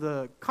some for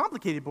the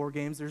complicated board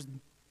games, there's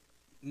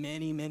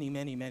many, many,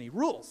 many, many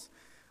rules.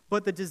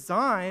 But the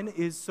design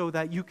is so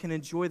that you can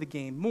enjoy the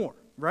game more,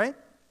 right?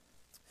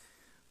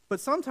 But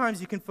sometimes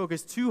you can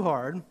focus too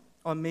hard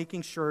on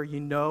making sure you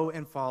know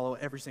and follow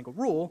every single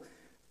rule,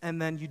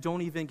 and then you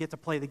don't even get to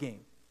play the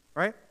game,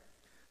 right?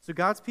 So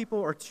God's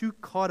people are too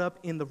caught up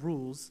in the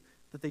rules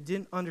that they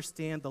didn't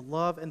understand the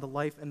love and the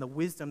life and the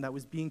wisdom that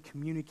was being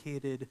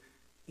communicated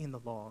in the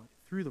law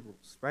through the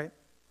rules, right?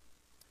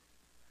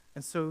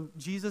 And so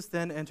Jesus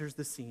then enters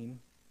the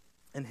scene,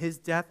 and his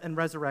death and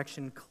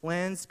resurrection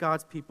cleansed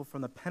God's people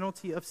from the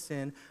penalty of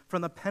sin,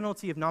 from the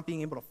penalty of not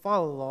being able to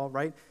follow the law,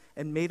 right?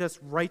 And made us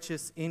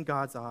righteous in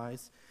God's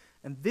eyes.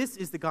 And this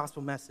is the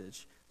gospel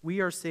message.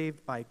 We are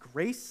saved by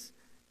grace.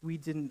 We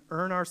didn't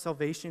earn our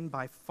salvation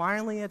by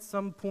finally at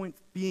some point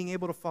being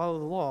able to follow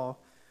the law.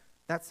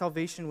 That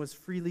salvation was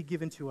freely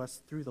given to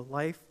us through the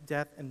life,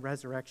 death, and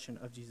resurrection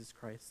of Jesus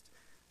Christ.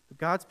 But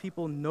God's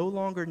people no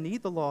longer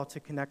need the law to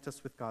connect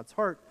us with God's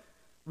heart.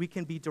 We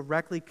can be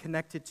directly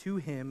connected to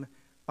him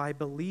by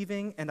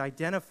believing and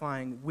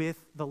identifying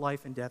with the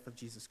life and death of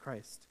Jesus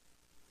Christ.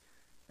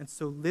 And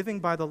so living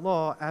by the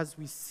law, as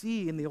we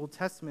see in the Old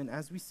Testament,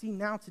 as we see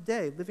now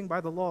today, living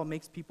by the law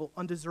makes people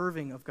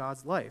undeserving of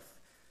God's life.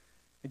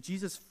 And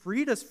Jesus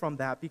freed us from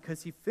that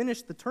because he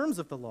finished the terms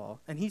of the law,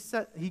 and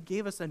he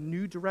gave us a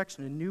new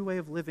direction, a new way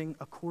of living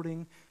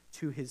according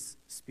to his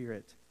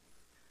Spirit.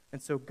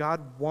 And so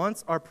God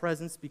wants our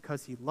presence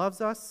because he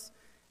loves us,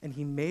 and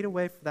he made a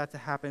way for that to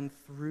happen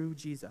through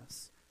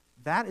Jesus.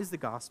 That is the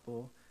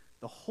gospel,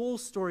 the whole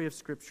story of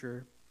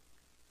Scripture.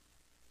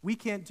 We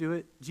can't do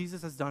it.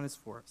 Jesus has done it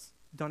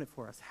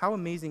for us. How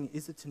amazing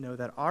is it to know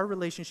that our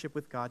relationship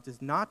with God does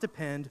not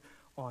depend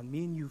on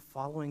me and you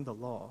following the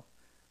law.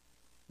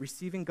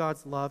 Receiving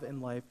God's love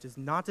and life does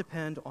not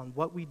depend on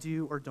what we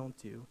do or don't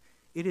do.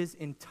 It is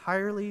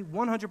entirely,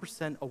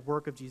 100% a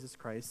work of Jesus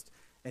Christ,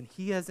 and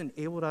he has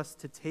enabled us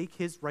to take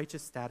his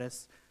righteous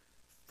status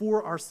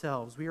for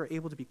ourselves. We are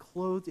able to be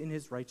clothed in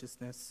his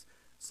righteousness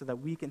so that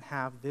we can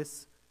have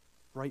this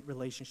right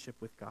relationship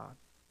with God.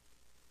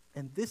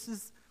 And this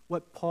is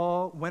what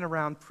Paul went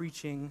around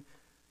preaching.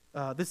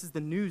 This is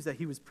the news that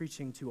he was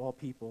preaching to all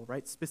people,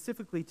 right?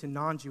 Specifically to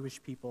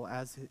non-Jewish people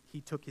as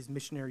he took his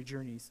missionary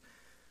journeys.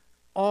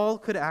 All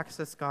could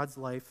access God's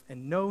life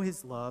and know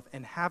his love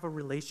and have a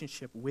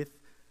relationship with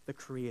the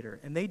Creator.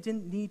 And they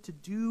didn't need to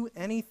do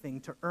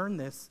anything to earn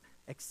this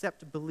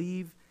except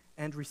believe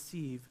and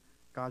receive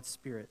God's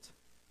Spirit.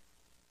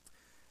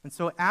 And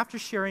so after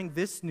sharing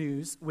this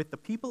news with the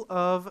people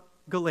of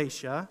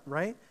Galatia,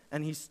 right,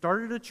 and he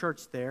started a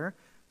church there,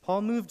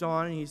 Paul moved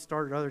on and he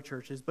started other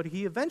churches, but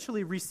he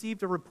eventually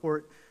received a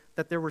report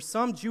that there were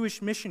some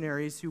Jewish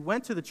missionaries who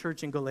went to the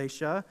church in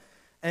Galatia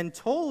and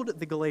told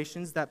the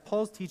Galatians that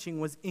Paul's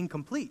teaching was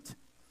incomplete.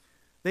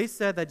 They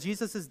said that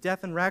Jesus'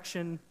 death and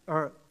resurrection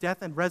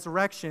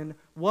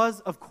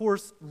was, of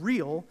course,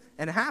 real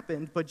and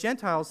happened, but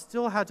Gentiles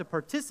still had to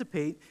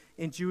participate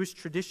in Jewish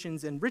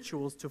traditions and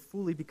rituals to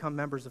fully become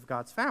members of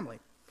God's family.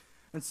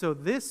 And so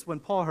when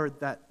Paul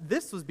heard that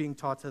this was being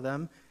taught to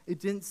them,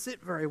 it didn't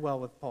sit very well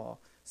with Paul.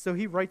 So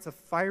he writes a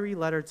fiery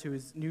letter to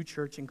his new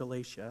church in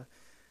Galatia.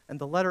 And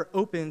the letter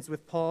opens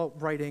with Paul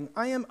writing,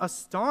 "I am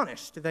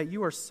astonished that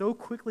you are so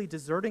quickly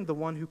deserting the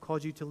one who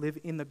called you to live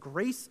in the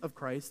grace of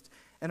Christ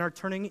and are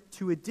turning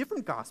to a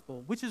different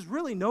gospel, which is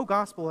really no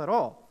gospel at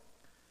all."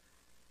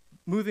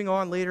 Moving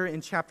on later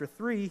in chapter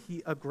 3,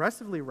 he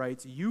aggressively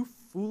writes, "You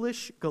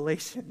foolish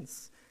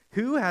Galatians,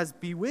 who has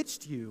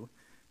bewitched you?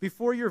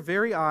 Before your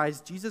very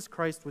eyes, Jesus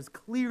Christ was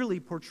clearly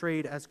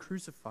portrayed as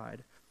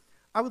crucified.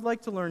 I would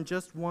like to learn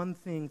just one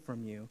thing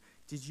from you.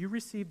 Did you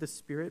receive the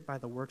Spirit by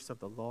the works of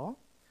the law,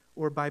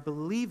 or by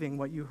believing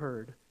what you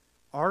heard?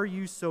 Are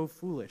you so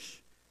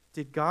foolish?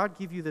 Did God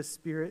give you the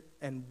Spirit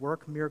and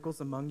work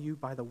miracles among you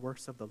by the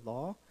works of the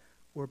law,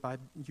 or by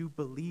you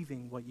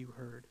believing what you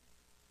heard?"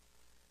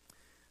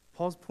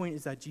 Paul's point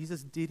is that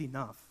Jesus did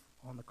enough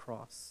on the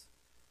cross.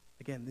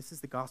 Again, this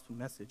is the gospel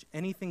message.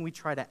 Anything we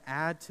try to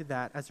add to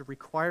that as a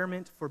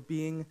requirement for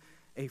being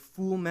a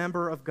full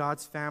member of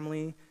God's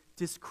family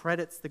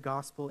discredits the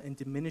gospel and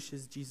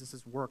diminishes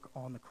Jesus' work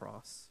on the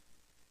cross.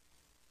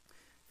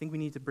 I think we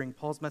need to bring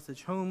Paul's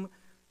message home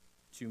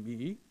to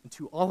me and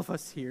to all of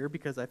us here,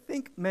 because I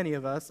think many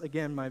of us,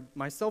 again,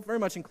 myself very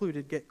much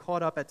included, get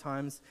caught up at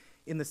times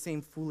in the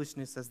same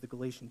foolishness as the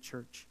Galatian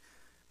church.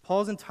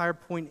 Paul's entire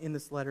point in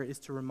this letter is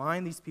to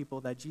remind these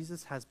people that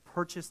Jesus has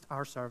purchased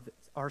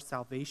our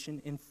salvation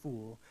in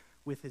full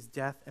with his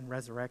death and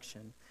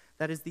resurrection.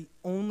 That is the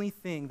only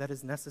thing that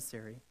is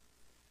necessary.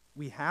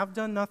 We have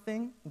done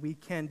nothing. We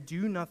can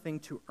do nothing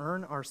to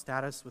earn our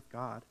status with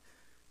God.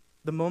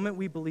 The moment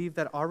we believe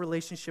that our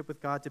relationship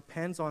with God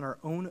depends on our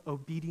own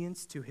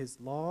obedience to his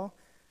law,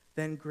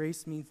 then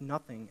grace means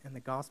nothing, and the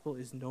gospel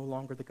is no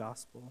longer the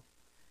gospel.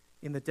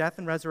 In the death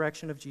and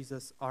resurrection of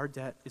Jesus, our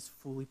debt is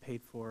fully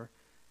paid for,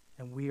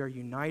 and we are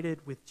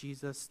united with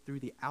Jesus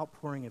through the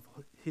outpouring of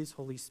his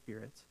Holy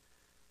Spirit.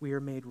 We are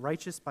made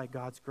righteous by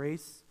God's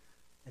grace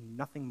and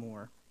nothing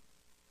more.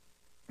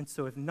 And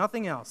so if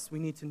nothing else, we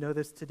need to know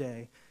this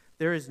today.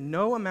 There is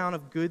no amount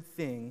of good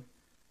thing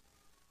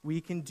we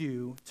can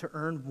do to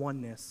earn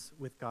oneness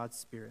with God's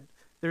Spirit.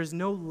 There is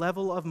no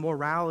level of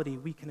morality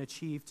we can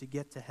achieve to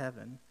get to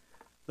heaven.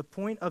 The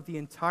point of the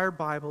entire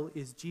Bible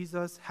is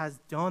Jesus has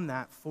done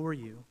that for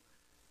you,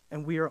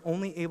 and we are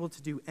only able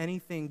to do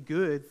anything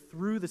good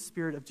through the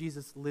Spirit of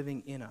Jesus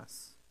living in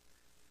us.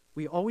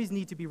 We always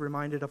need to be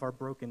reminded of our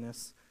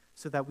brokenness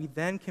so that we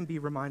then can be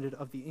reminded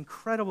of the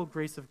incredible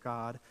grace of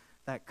God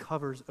that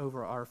covers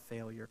over our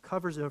failure,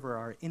 covers over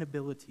our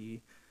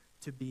inability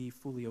to be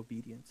fully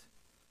obedient.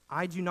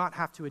 I do not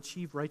have to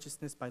achieve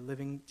righteousness by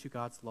living to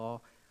God's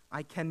law.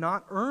 I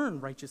cannot earn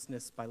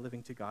righteousness by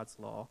living to God's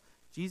law.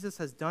 Jesus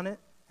has done it,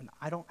 and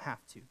I don't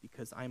have to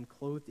because I am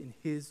clothed in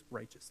his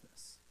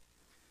righteousness.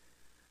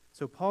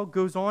 So Paul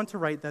goes on to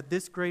write that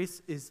this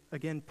grace is,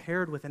 again,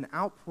 paired with an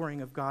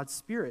outpouring of God's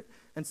Spirit.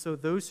 And so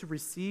those who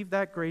receive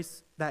that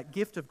grace, that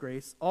gift of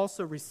grace,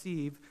 also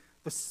receive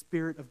the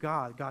Spirit of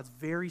God, God's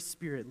very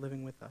Spirit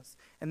living with us.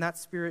 And that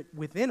Spirit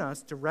within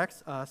us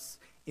directs us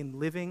in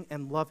living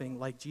and loving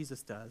like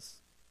Jesus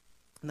does.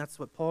 And that's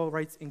what Paul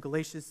writes in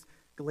Galatians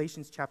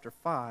chapter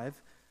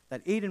 5,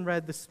 that Aiden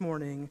read this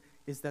morning,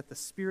 is that the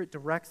Spirit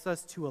directs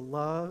us to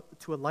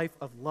a life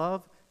of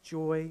love,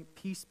 joy,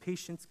 peace,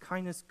 patience,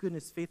 kindness,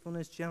 goodness,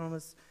 faithfulness,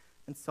 gentleness,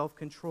 and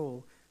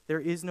self-control. There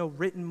is no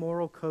written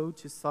moral code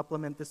to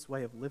supplement this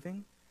way of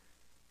living.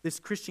 This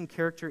Christian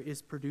character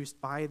is produced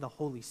by the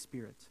Holy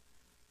Spirit,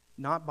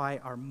 not by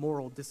our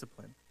moral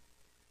discipline.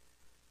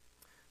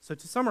 So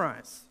to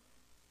summarize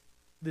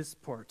this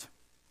part,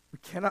 we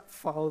cannot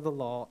follow the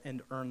law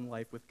and earn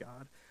life with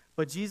God.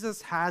 But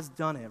Jesus has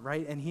done it,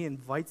 right? And he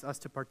invites us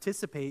to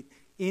participate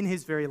in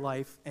his very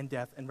life and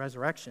death and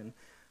resurrection.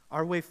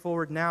 Our way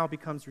forward now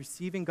becomes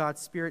receiving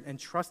God's Spirit and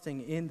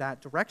trusting in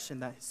that direction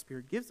that his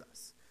Spirit gives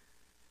us.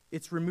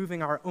 It's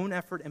removing our own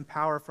effort and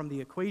power from the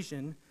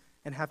equation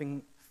and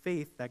having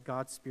faith that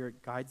God's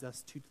Spirit guides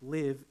us to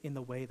live in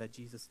the way that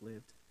Jesus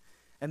lived.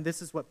 And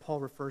this is what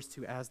Paul refers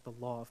to as the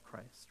law of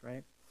Christ,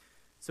 right?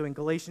 So in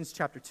Galatians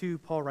chapter 2,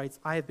 Paul writes,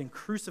 "I have been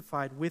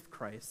crucified with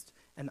Christ,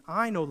 And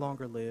I no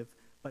longer live,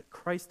 but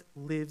Christ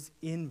lives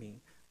in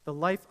me. The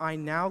life I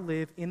now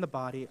live in the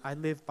body, I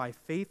live by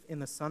faith in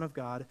the Son of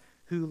God,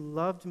 who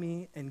loved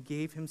me and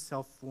gave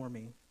himself for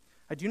me.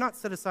 I do not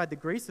set aside the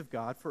grace of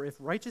God, for if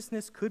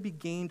righteousness could be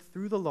gained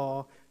through the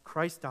law,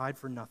 Christ died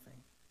for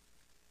nothing.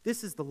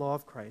 This is the law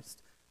of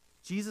Christ.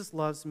 Jesus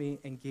loves me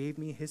and gave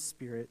me his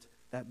Spirit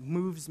that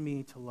moves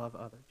me to love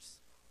others.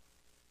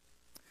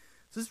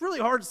 So it's really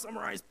hard to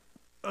summarize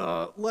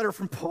a letter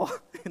from Paul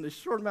in a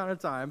short amount of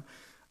time,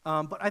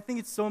 but I think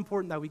it's so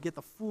important that we get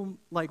the full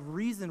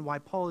reason why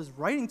Paul is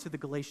writing to the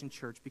Galatian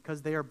church,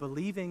 because they are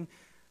believing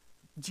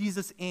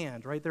Jesus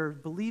right? They're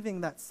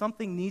believing that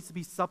something needs to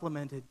be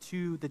supplemented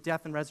to the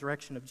death and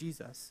resurrection of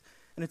Jesus.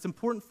 And it's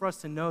important for us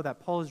to know that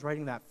Paul is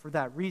writing that for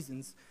that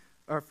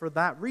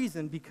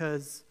reason,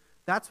 because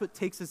that's what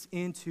takes us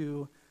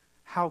into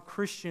how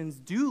Christians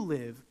do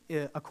live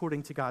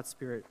according to God's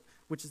Spirit,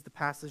 which is the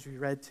passage we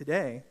read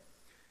today.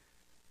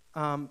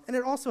 And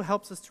it also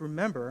helps us to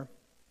remember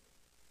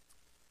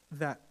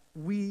that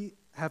we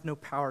have no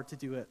power to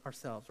do it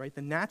ourselves, right?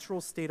 The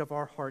natural state of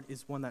our heart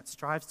is one that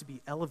strives to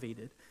be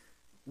elevated.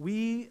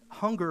 We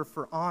hunger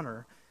for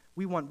honor.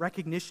 We want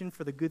recognition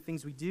for the good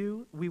things we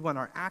do. We want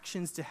our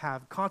actions to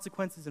have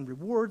consequences and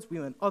rewards. We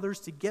want others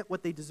to get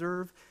what they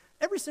deserve.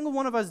 Every single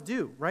one of us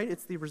do, right?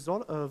 It's the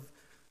result of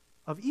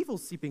evil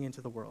seeping into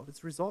the world.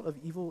 It's the result of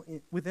evil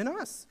within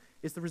us.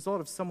 It's the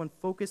result of someone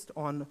focused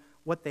on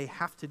what they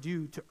have to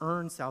do to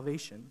earn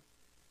salvation.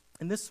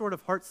 And this sort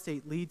of heart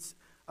state leads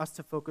us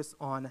to focus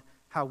on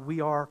how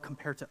we are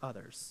compared to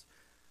others.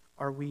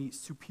 Are we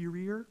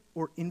superior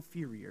or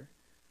inferior?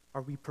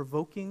 Are we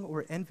provoking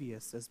or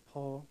envious, as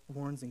Paul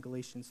warns in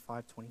Galatians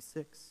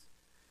 5:26?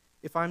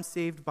 If I'm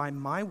saved by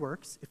my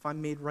works, if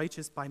I'm made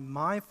righteous by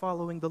my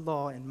following the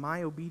law and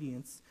my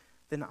obedience,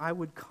 then I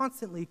would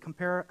constantly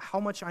compare how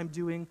much I'm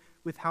doing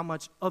with how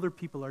much other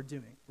people are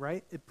doing,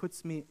 right? It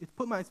puts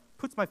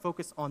my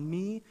focus on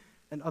me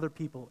and other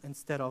people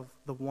instead of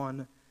the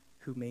one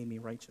who made me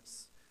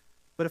righteous.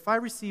 But if I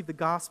receive the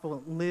gospel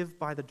and live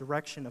by the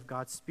direction of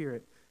God's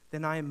Spirit,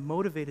 then I am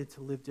motivated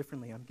to live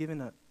differently. I'm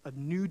given a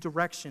new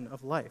direction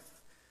of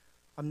life.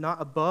 I'm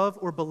not above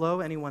or below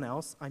anyone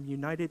else. I'm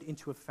united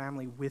into a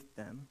family with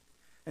them.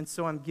 And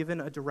so I'm given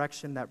a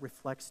direction that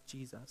reflects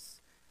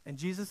Jesus. And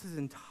Jesus'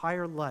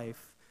 entire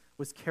life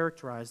was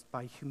characterized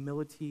by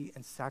humility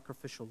and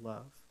sacrificial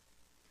love.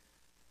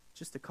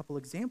 Just a couple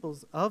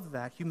examples of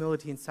that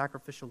humility and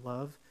sacrificial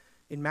love.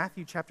 In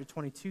Matthew chapter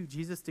 22,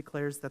 Jesus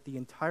declares that the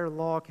entire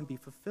law can be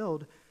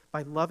fulfilled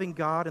by loving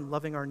God and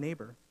loving our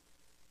neighbor.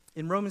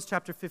 In Romans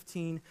chapter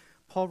 15,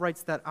 Paul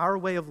writes that our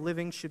way of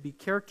living should be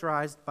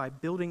characterized by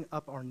building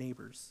up our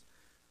neighbors.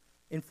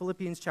 In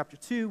Philippians chapter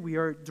 2, we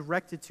are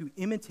directed to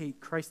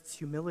imitate Christ's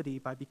humility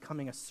by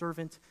becoming a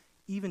servant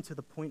even to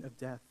the point of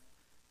death.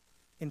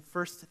 In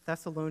 1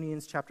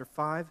 Thessalonians chapter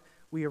 5,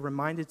 we are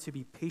reminded to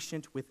be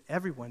patient with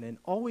everyone and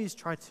always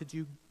try to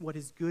do what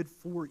is good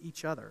for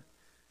each other.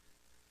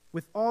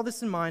 With all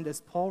this in mind,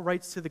 as Paul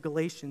writes to the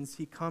Galatians,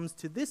 he comes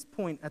to this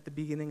point at the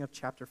beginning of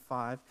chapter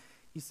 5.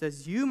 He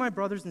says, "You, my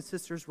brothers and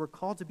sisters, were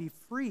called to be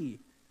free,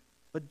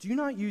 but do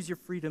not use your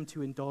freedom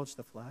to indulge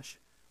the flesh.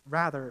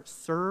 Rather,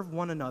 serve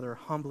one another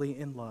humbly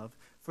in love.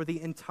 For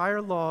the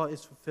entire law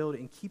is fulfilled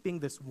in keeping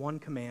this one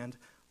command,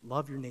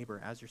 love your neighbor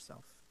as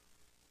yourself."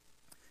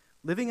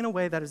 Living in a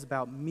way that is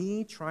about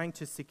me trying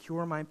to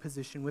secure my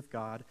position with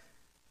God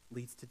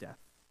leads to death.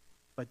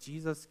 But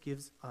Jesus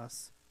gives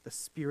us the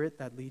Spirit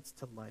that leads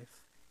to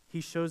life. He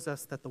shows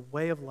us that the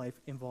way of life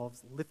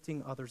involves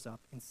lifting others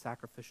up in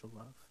sacrificial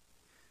love.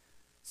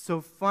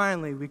 So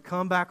finally, we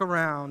come back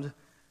around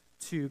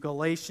to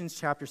Galatians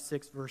chapter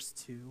 6, verse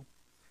 2,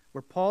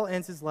 where Paul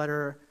ends his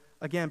letter,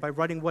 again, by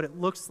writing what it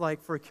looks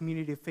like for a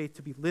community of faith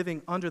to be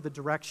living under the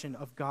direction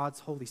of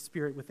God's Holy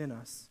Spirit within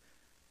us.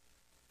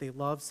 They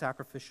love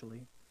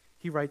sacrificially.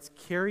 He writes,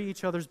 "Carry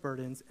each other's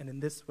burdens, and in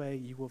this way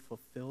you will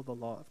fulfill the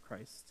law of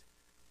Christ."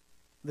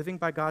 Living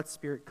by God's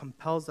Spirit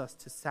compels us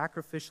to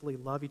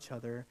sacrificially love each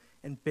other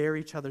and bear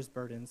each other's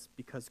burdens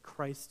because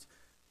Christ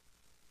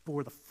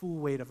bore the full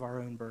weight of our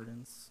own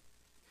burdens.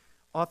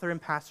 Author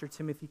and pastor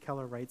Timothy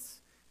Keller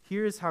writes,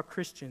 "Here is how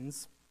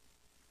Christians,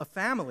 a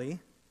family,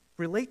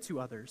 relate to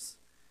others.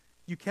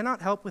 You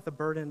cannot help with a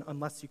burden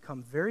unless you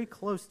come very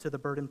close to the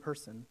burdened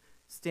person,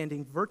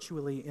 standing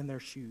virtually in their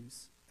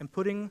shoes, and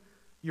putting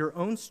your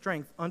own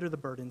strength under the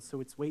burden so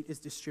its weight is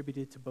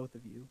distributed to both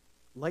of you,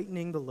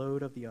 lightening the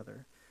load of the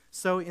other.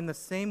 So in the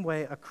same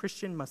way, a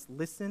Christian must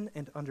listen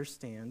and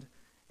understand,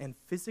 and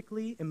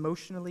physically,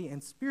 emotionally,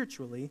 and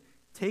spiritually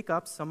take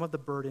up some of the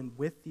burden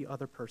with the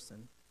other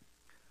person.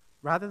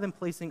 Rather than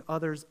placing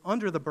others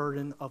under the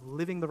burden of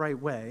living the right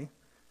way,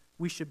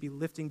 we should be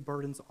lifting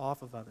burdens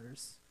off of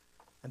others.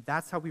 And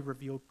that's how we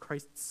reveal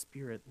Christ's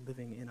Spirit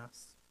living in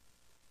us.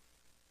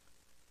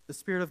 The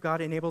Spirit of God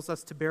enables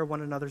us to bear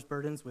one another's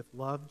burdens with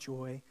love,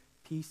 joy,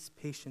 peace,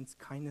 patience,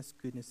 kindness,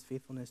 goodness,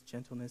 faithfulness,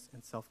 gentleness,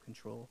 and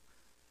self-control.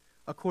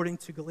 According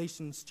to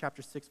Galatians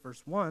chapter 6,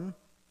 verse 1,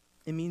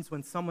 it means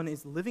when someone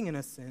is living in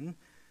a sin,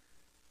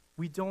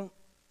 we don't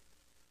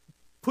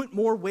put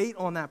more weight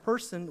on that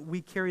person,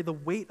 we carry the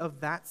weight of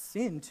that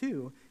sin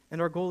too. And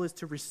our goal is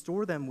to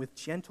restore them with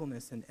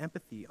gentleness and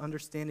empathy,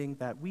 understanding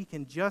that we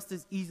can just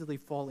as easily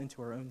fall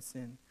into our own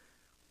sin.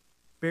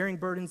 Bearing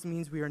burdens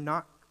means we are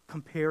not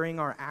comparing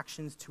our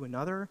actions to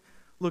another,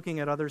 looking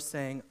at others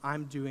saying,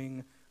 I'm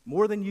doing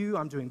more than you,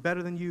 I'm doing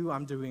better than you,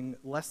 I'm doing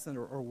less than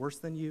or worse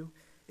than you.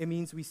 It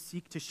means we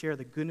seek to share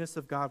the goodness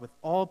of God with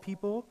all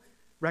people,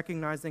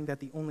 recognizing that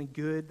the only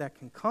good that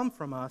can come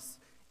from us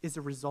is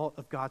a result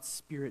of God's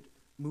Spirit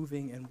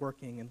moving and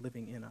working and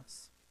living in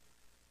us.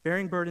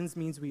 Bearing burdens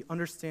means we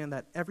understand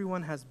that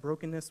everyone has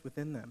brokenness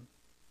within them.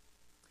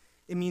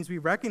 It means we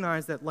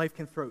recognize that life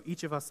can throw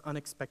each of us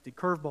unexpected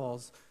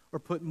curveballs or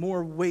put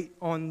more weight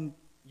on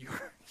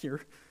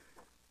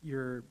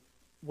your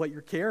what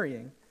you're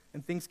carrying,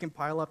 and things can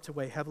pile up to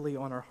weigh heavily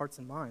on our hearts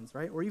and minds,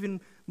 right? Or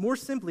even more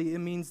simply, it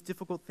means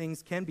difficult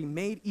things can be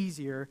made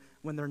easier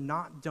when they're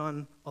not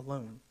done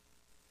alone.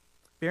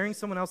 Bearing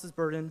someone else's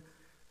burden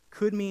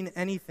could mean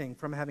anything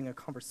from having a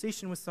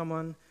conversation with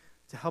someone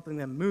to helping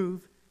them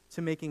move,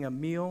 to making a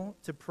meal,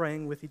 to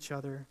praying with each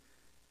other.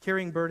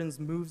 Carrying burdens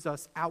moves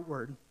us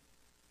outward.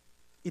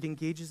 It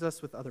engages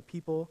us with other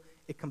people.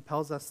 It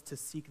compels us to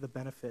seek the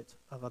benefit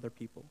of other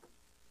people.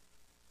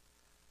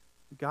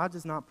 God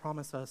does not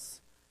promise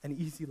us an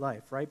easy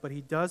life, right? But he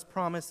does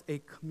promise a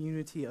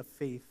community of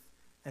faith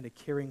and a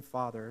caring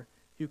Father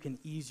who can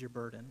ease your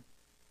burden.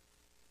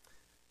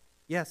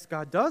 Yes,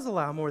 God does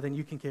allow more than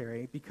you can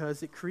carry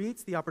because it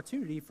creates the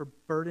opportunity for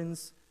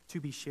burdens to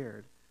be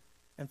shared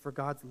and for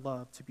God's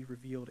love to be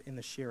revealed in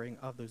the sharing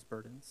of those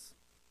burdens.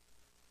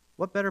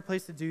 What better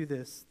place to do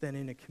this than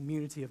in a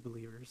community of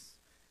believers,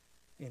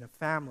 in a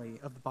family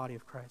of the body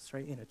of Christ,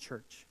 right? In a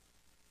church.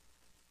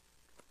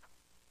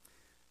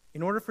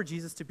 In order for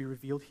Jesus to be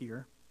revealed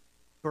here,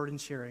 burden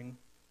sharing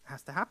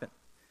has to happen.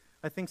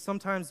 I think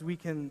sometimes we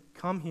can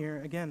come here,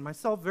 again,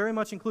 myself very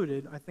much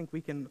included, I think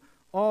we can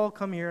all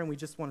come here and we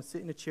just want to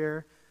sit in a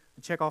chair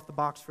and check off the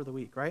box for the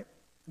week, right?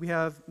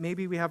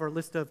 Maybe we have our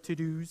list of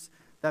to-dos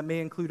that may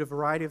include a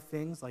variety of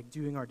things like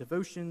doing our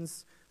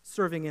devotions,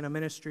 serving in a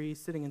ministry,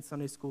 sitting in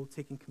Sunday school,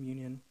 taking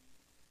communion.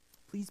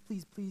 Please,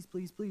 please, please,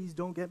 please, please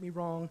don't get me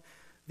wrong.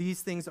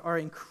 These things are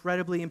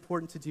incredibly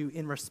important to do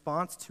in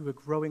response to a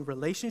growing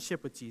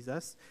relationship with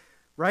Jesus,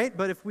 right?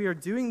 But if we are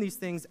doing these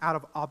things out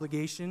of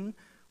obligation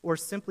or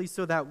simply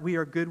so that we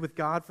are good with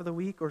God for the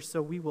week or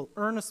so we will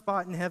earn a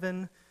spot in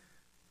heaven,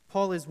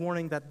 Paul is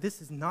warning that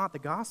this is not the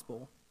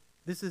gospel.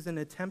 This is an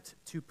attempt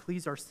to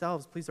please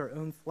ourselves, please our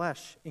own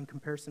flesh in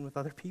comparison with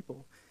other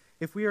people.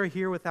 If we are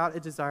here without a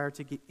desire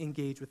to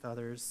engage with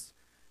others,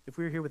 if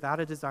we are here without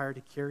a desire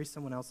to carry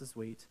someone else's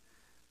weight,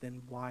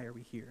 then why are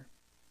we here?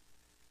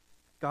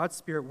 God's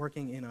Spirit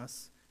working in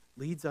us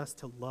leads us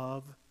to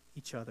love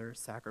each other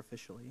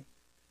sacrificially.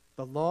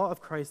 The law of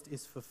Christ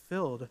is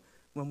fulfilled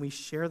when we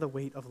share the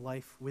weight of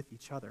life with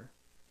each other.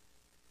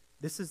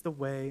 This is the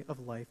way of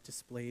life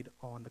displayed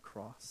on the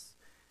cross.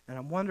 And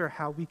I wonder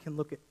how we can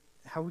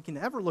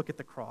ever look at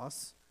the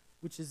cross,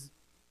 which is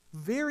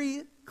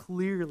very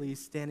clearly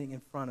standing in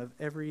front of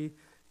every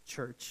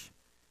church,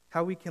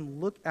 how we can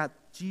look at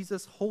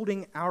Jesus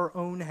holding our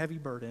own heavy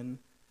burden,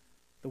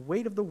 the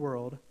weight of the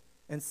world,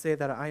 and say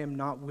that I am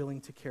not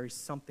willing to carry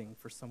something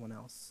for someone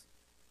else.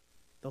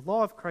 The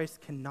law of Christ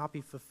cannot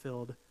be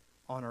fulfilled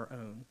on our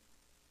own.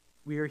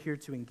 We are here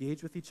to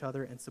engage with each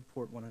other and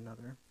support one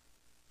another.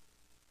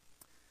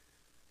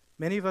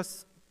 Many of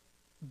us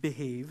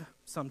behave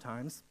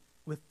sometimes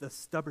with the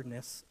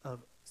stubbornness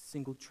of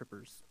single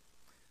trippers.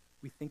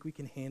 We think we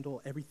can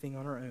handle everything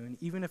on our own,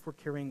 even if we're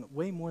carrying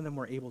way more than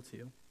we're able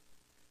to.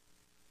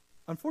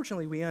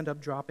 Unfortunately, we end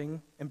up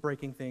dropping and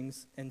breaking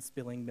things and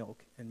spilling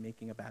milk and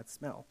making a bad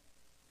smell.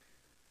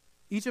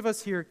 Each of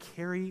us here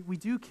we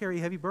do carry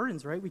heavy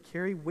burdens, right? We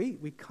carry weight.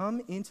 We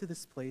come into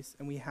this place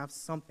and we have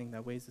something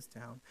that weighs us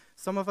down.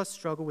 Some of us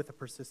struggle with a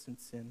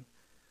persistent sin.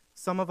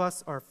 Some of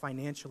us are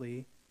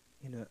financially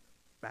in a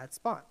bad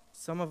spot.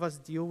 Some of us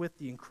deal with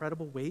the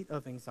incredible weight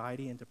of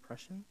anxiety and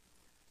depression.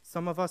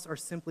 Some of us are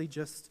simply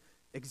just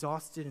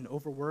exhausted and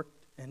overworked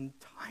and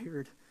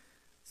tired.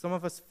 Some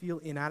of us feel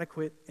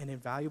inadequate and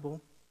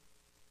invaluable.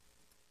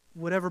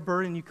 Whatever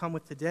burden you come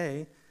with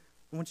today,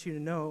 I want you to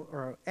know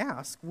or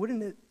ask,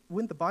 wouldn't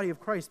the body of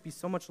Christ be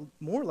so much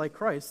more like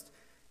Christ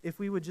if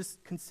we would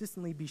just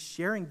consistently be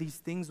sharing these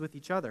things with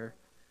each other,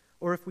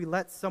 or if we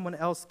let someone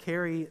else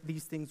carry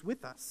these things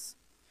with us?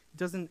 It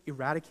doesn't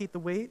eradicate the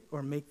weight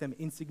or make them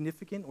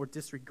insignificant or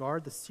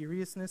disregard the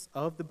seriousness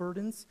of the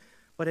burdens,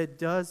 but it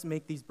does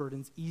make these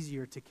burdens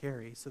easier to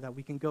carry so that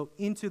we can go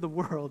into the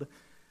world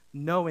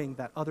knowing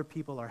that other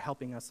people are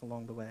helping us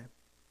along the way.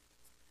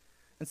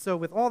 And so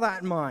with all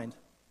that in mind,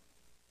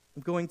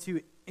 I'm going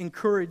to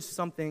encourage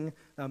something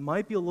that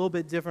might be a little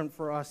bit different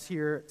for us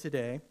here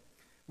today.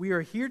 We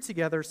are here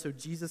together so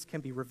Jesus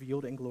can be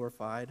revealed and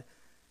glorified.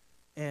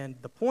 And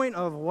the point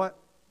of what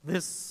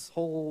this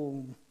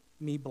whole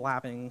me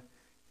blabbing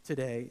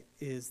today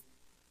is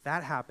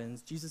that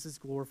happens. Jesus is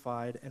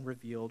glorified and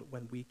revealed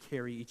when we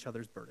carry each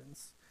other's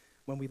burdens,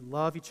 when we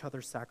love each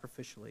other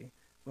sacrificially,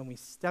 when we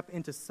step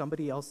into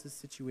somebody else's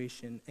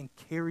situation and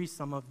carry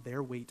some of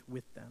their weight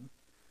with them.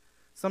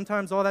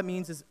 Sometimes all that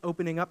means is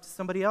opening up to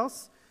somebody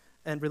else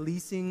and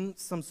releasing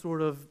some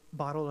sort of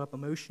bottled up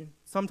emotion.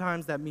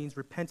 Sometimes that means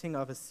repenting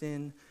of a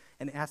sin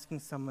and asking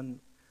someone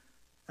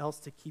else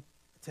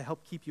to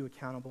help keep you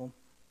accountable.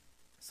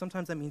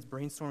 Sometimes that means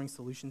brainstorming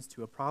solutions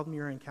to a problem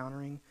you're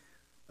encountering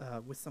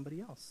with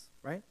somebody else,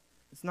 right?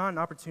 It's not an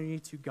opportunity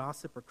to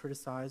gossip or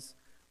criticize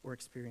or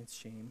experience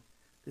shame.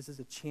 This is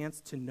a chance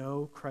to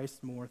know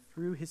Christ more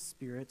through his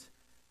Spirit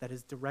that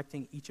is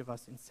directing each of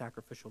us in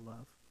sacrificial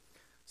love.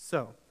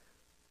 So,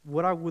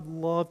 what I would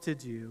love to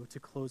do to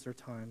close our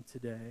time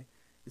today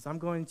is I'm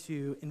going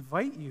to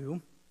invite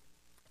you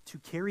to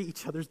carry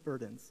each other's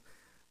burdens.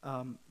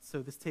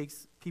 So this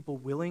takes people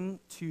willing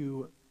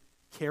to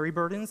carry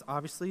burdens,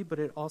 obviously, but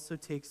it also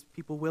takes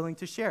people willing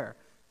to share,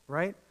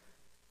 right?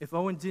 If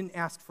Owen didn't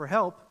ask for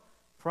help,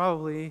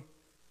 probably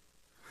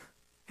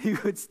he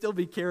would still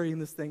be carrying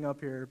this thing up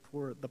here,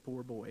 the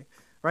poor boy,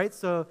 right?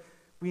 So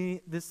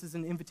this is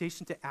an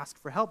invitation to ask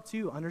for help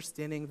too,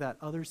 understanding that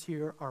others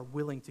here are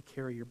willing to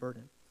carry your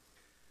burden.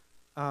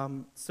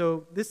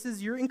 So this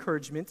is your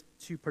encouragement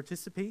to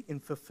participate in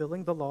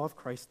fulfilling the law of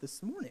Christ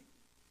this morning.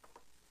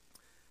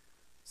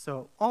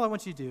 So all I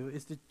want you to do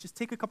is to just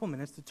take a couple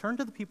minutes to turn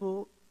to the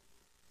people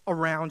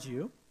around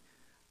you,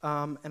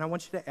 and I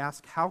want you to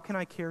ask, how can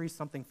I carry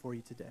something for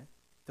you today?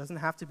 It doesn't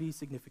have to be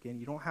significant.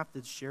 You don't have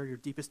to share your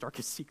deepest,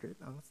 darkest secret.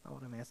 No, that's not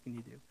what I'm asking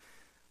you to do.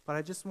 But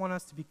I just want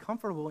us to be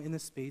comfortable in the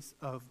space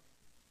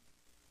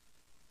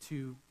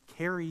to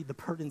carry the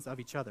burdens of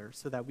each other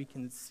so that we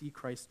can see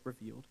Christ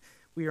revealed.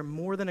 We are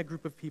more than a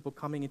group of people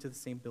coming into the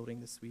same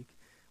building this week.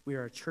 We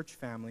are a church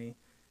family.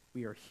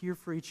 We are here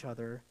for each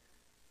other.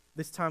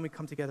 This time we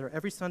come together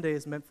every Sunday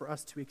is meant for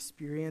us to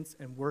experience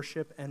and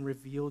worship and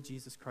reveal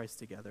Jesus Christ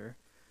together.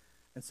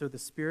 And so the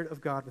Spirit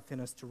of God within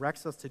us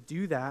directs us to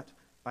do that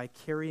by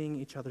carrying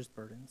each other's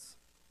burdens.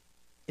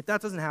 If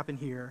that doesn't happen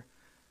here,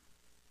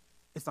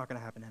 it's not going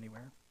to happen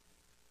anywhere.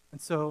 And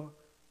so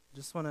I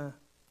just want to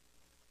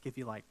give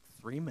you like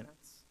 3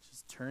 minutes.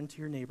 Just turn to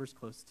your neighbors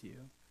close to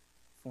you,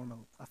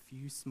 form a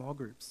few small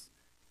groups,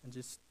 and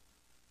just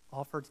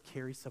offer to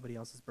carry somebody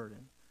else's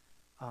burden.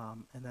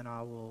 And then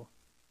I will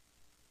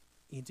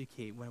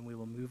indicate when we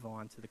will move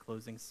on to the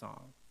closing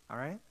song. All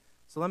right?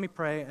 So let me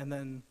pray, and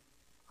then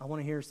I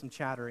want to hear some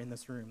chatter in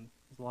this room.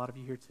 There's a lot of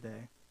you here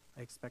today.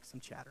 I expect some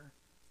chatter.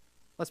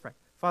 Let's pray.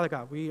 Father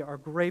God, we are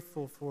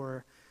grateful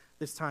for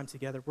this time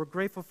together. We're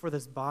grateful for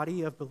this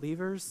body of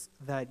believers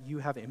that you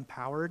have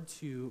empowered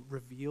to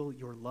reveal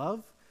your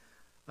love,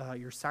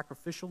 your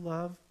sacrificial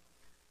love.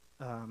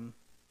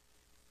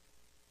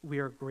 We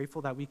are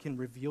grateful that we can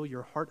reveal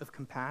your heart of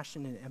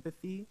compassion and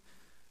empathy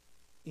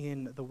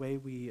in the way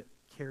we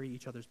carry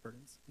each other's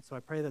burdens. And so I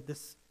pray that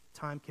this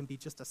time can be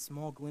just a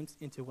small glimpse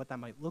into what that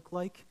might look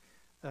like,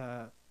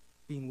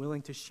 being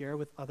willing to share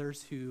with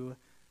others who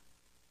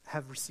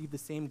have received the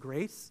same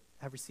grace,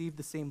 have received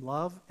the same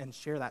love, and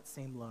share that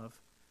same love,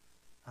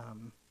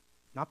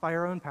 not by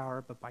our own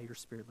power, but by your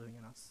Spirit living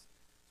in us.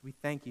 We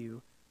thank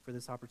you for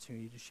this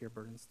opportunity to share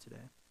burdens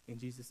today. In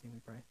Jesus' name we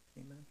pray.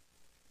 Amen.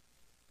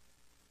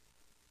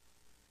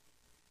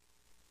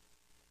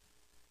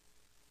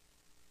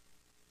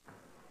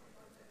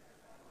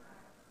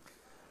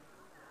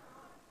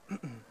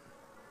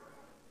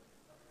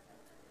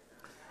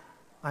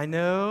 I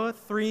know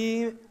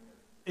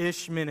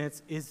 3-ish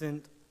minutes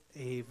isn't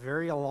a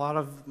lot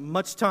of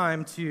much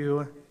time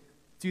to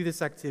do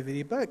this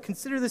activity, but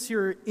consider this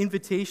your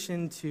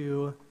invitation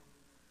to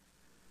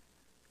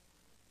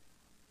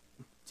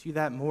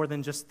that more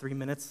than just 3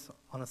 minutes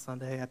on a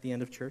Sunday at the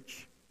end of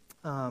church.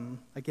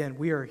 Again,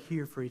 we are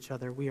here for each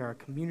other. We are a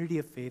community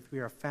of faith. We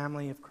are a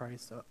family of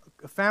Christ,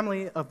 a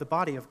family of the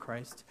body of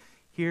Christ,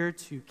 here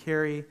to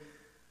carry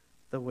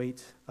the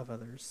weight of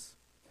others.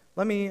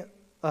 Let me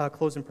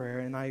close in prayer,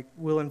 and I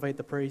will invite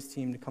the praise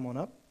team to come on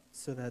up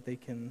so that they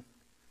can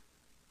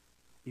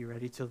be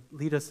ready to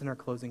lead us in our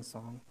closing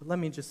song. But let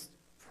me just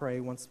pray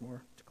once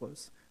more to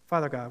close.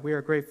 Father God, we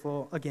are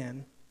grateful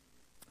again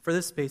for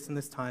this space and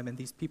this time and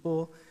these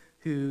people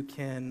who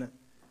can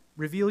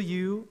reveal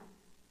you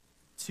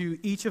to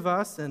each of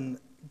us and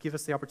give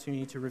us the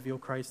opportunity to reveal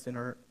Christ in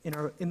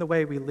the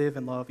way we live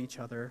and love each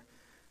other.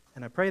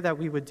 And I pray that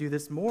we would do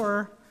this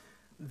more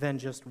than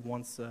just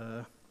once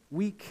a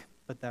week,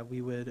 but that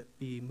we would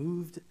be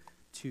moved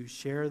to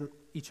share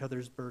each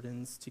other's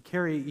burdens, to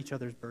carry each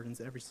other's burdens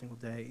every single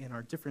day in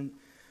our different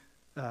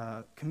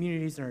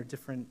communities and our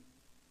different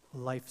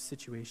life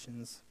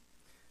situations,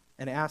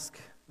 and ask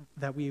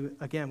that we,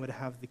 again, would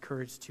have the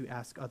courage to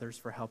ask others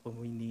for help when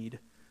we need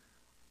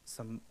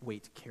some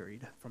weight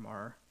carried from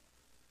our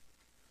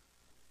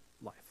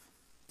life.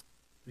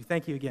 We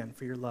thank you again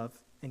for your love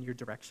and your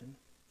direction.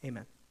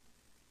 Amen.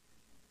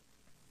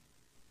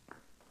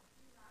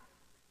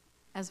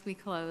 As we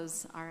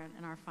close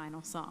in our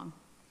final song.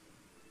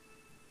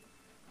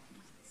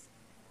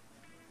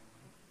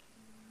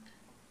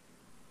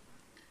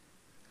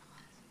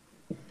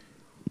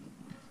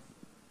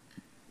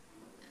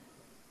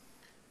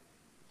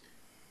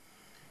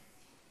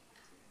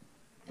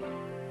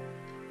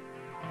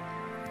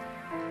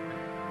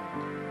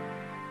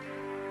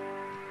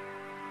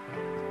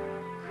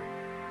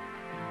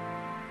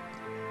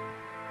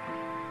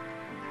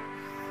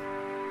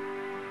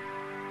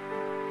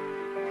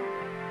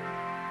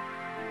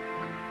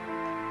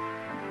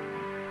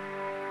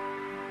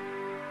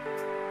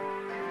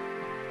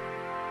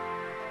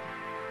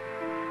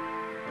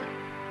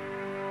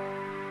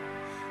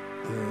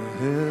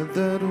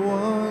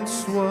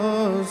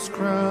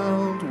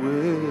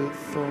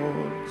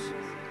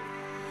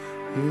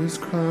 is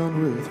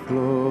crowned with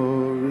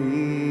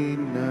glory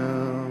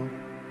now.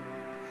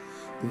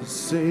 The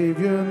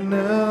Savior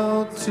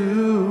knelt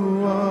to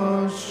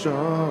wash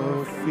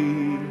our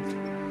feet.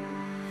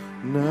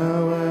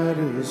 Now at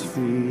his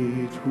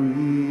feet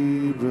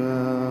we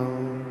bow.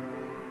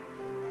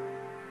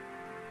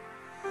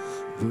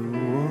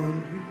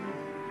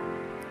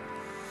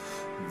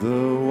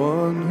 The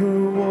one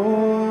who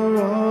wore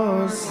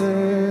our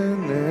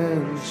sin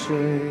and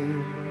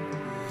shame,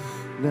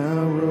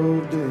 now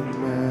robed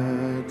in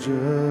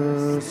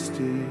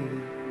majesty,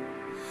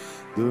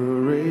 the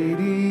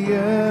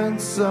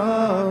radiance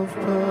of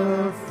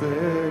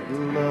perfect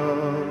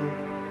love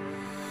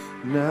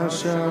now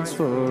shines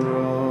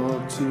for all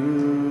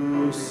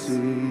to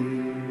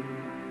see.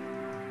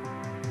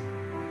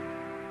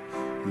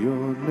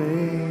 Your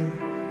name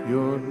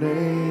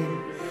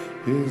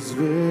is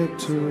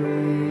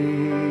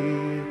victory.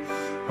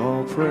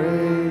 All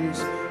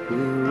praise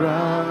will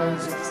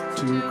rise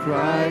to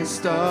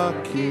Christ our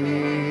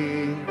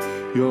King.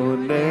 Your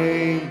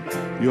name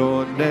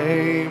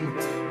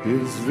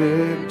is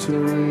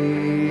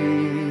victory.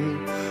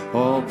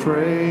 All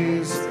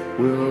praise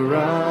will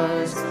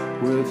rise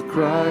with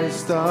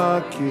Christ our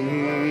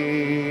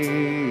King.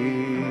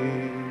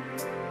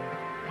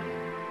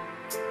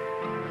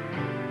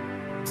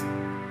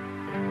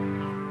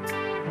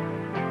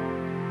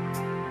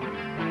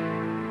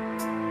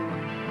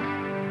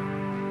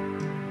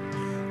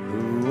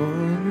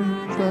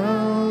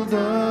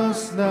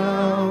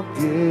 Now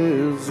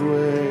gives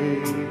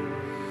way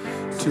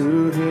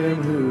to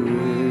him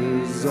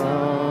who is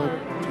our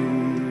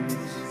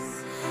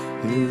peace.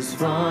 His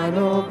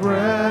final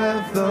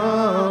breath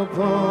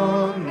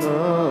upon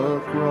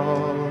the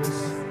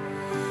cross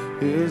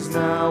is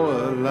now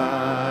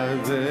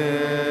alive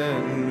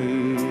in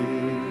me.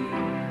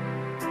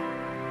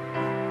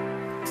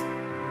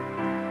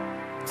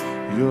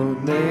 Your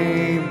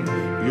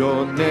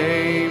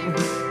name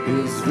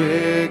is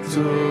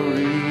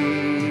victory.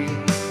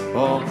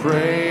 All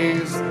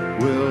praise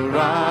will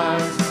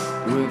rise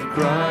with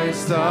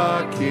Christ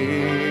our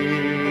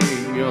King.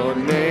 Your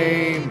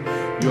name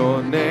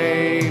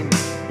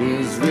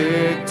is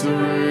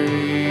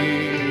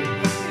victory.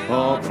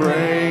 All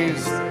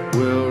praise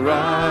will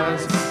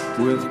rise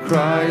with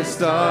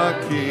Christ our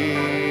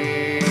King.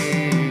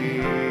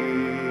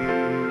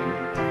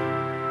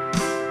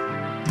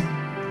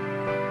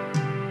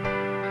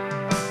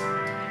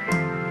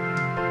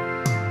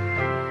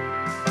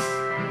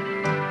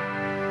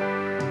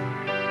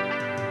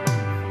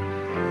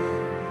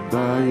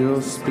 By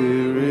your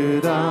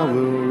Spirit I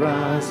will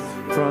rise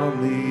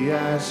from the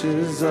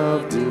ashes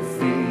of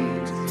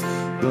defeat.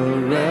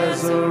 The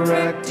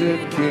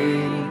resurrected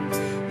King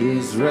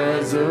is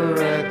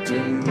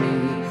resurrecting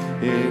me.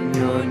 In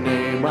your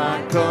name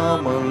I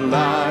come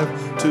alive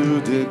to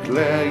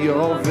declare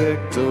your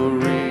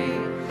victory.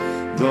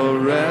 The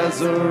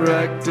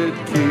resurrected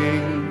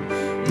King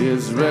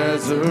is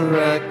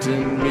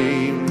resurrecting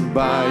me.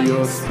 By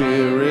your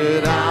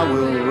Spirit I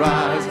will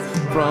rise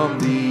from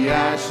the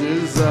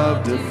ashes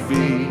of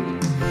defeat.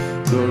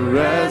 The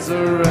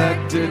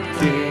resurrected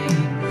King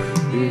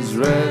is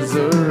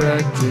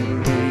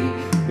resurrecting me.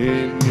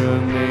 In your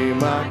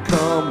name I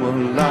come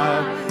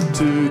alive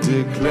to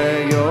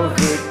declare your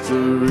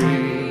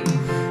victory.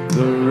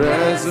 The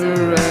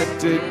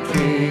resurrected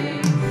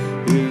King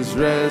is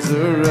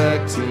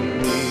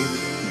resurrecting me.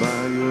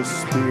 By your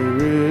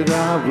Spirit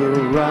I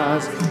will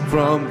rise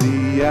from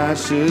the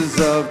ashes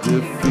of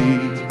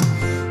defeat.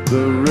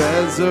 The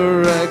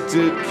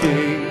resurrected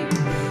King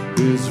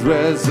is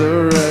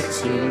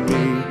resurrecting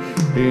me.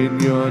 In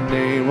your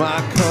name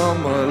I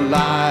come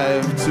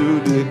alive to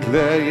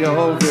declare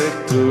your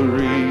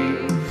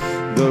victory.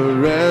 The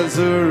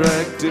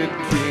resurrected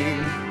King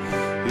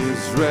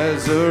is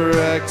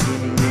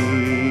resurrecting me.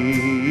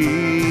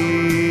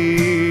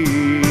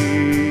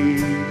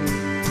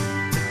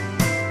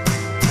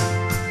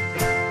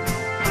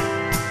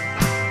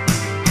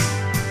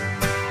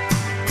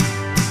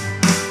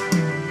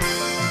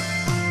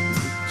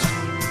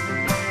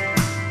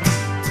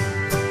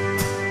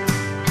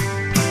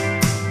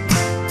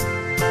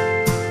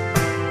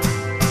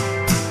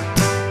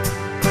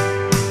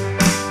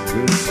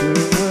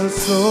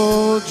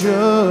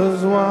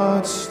 Soldiers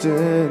watched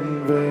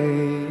in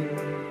vain,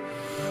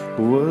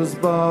 was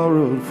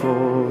borrowed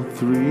for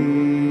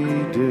 3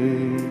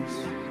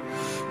 days.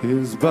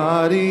 His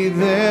body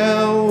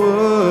there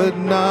would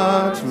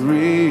not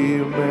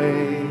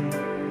remain.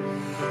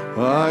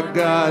 Our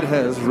God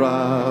has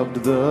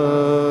robbed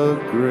the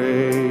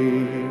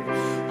grave.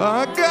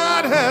 Our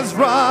God has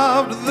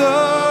robbed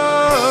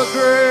the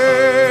grave.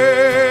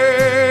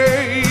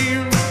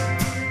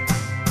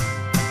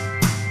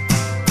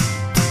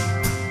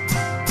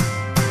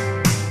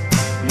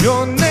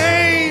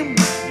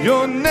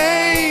 Your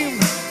name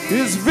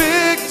is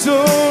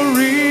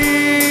victory.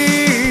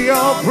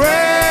 All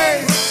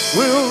praise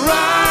will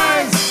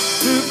rise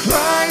to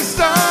Christ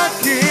our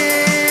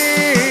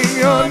King.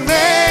 Your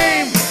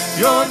name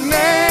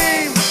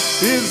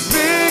is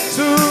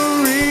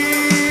victory.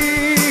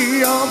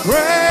 All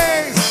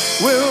praise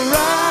will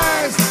rise.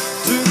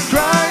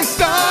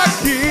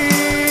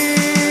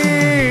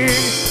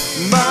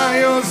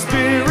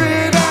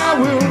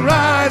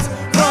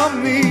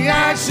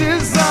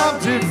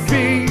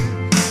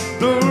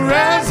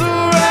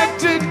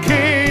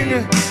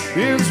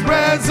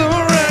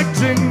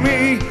 resurrecting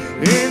me.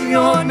 In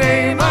your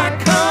name I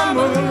come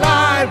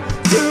alive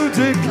to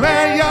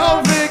declare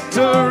your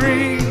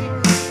victory.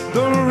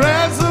 The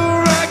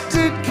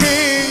resurrected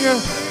King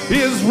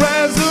is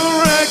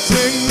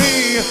resurrecting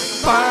me.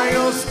 By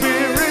your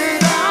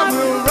Spirit I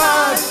will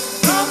rise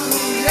from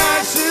the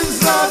ashes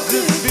of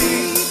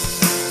defeat.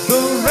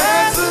 The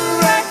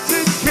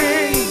resurrected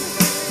King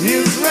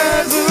is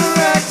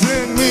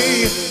resurrecting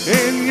me.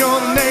 In your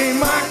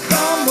name I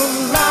come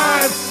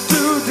alive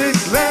to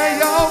declare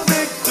your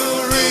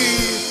victory.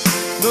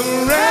 The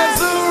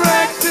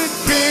resurrected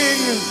King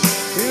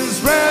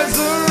is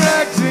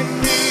resurrecting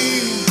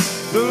me.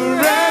 The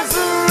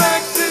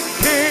resurrected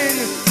King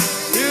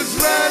is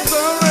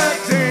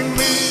resurrecting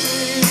me.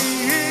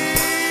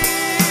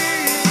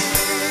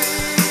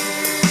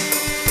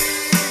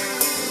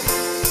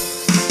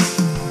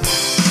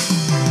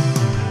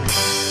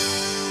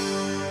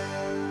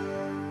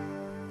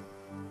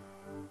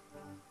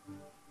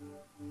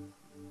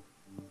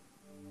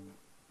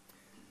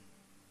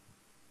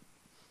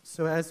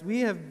 So, as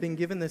we have been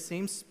given the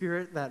same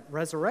Spirit that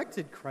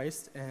resurrected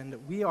Christ,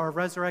 and we are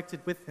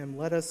resurrected with him,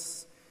 let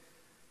us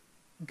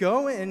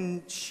go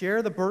and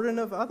share the burden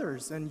of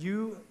others. And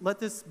you let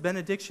this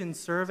benediction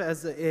serve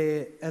as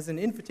an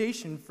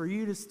invitation for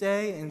you to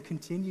stay and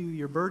continue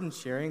your burden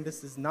sharing.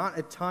 This is not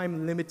a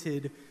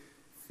time-limited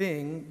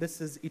thing.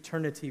 This is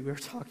eternity we're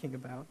talking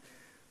about.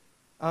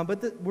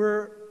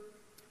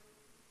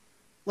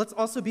 Let's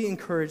also be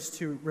encouraged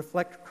to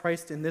reflect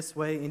Christ in this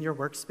way in your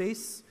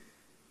workspace,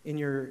 in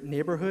your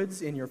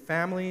neighborhoods, in your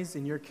families,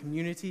 in your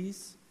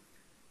communities,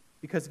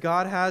 because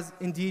God has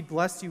indeed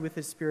blessed you with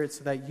his Spirit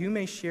so that you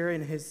may share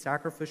in his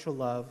sacrificial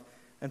love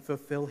and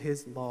fulfill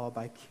his law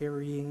by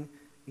carrying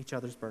each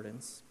other's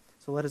burdens.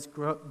 So let us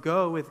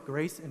go with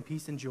grace and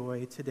peace and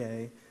joy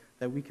today,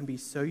 that we can be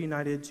so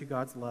united to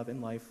God's love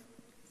and life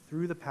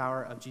through the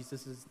power of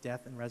Jesus'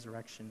 death and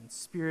resurrection,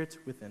 Spirit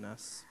within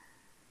us.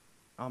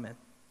 Amen.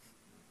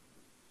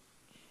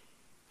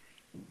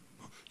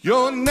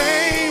 Your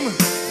name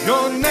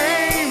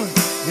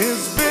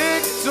is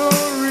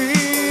victory.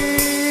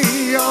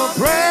 Your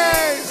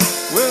praise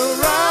will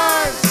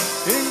rise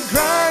in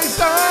Christ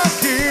our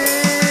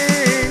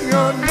King.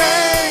 Your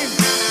name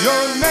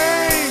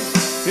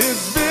is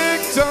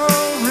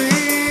victory.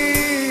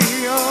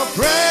 Your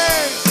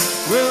praise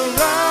will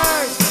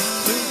rise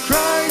in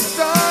Christ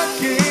our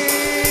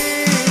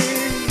King.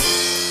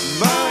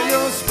 By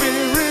your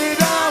Spirit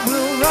I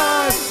will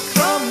rise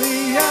from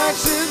the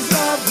ashes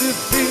of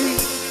defeat.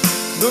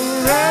 The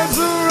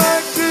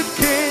resurrected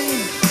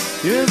King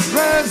is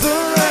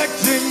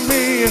resurrecting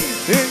me.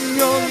 In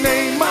your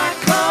name I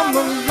come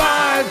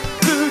alive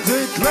to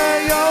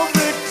declare your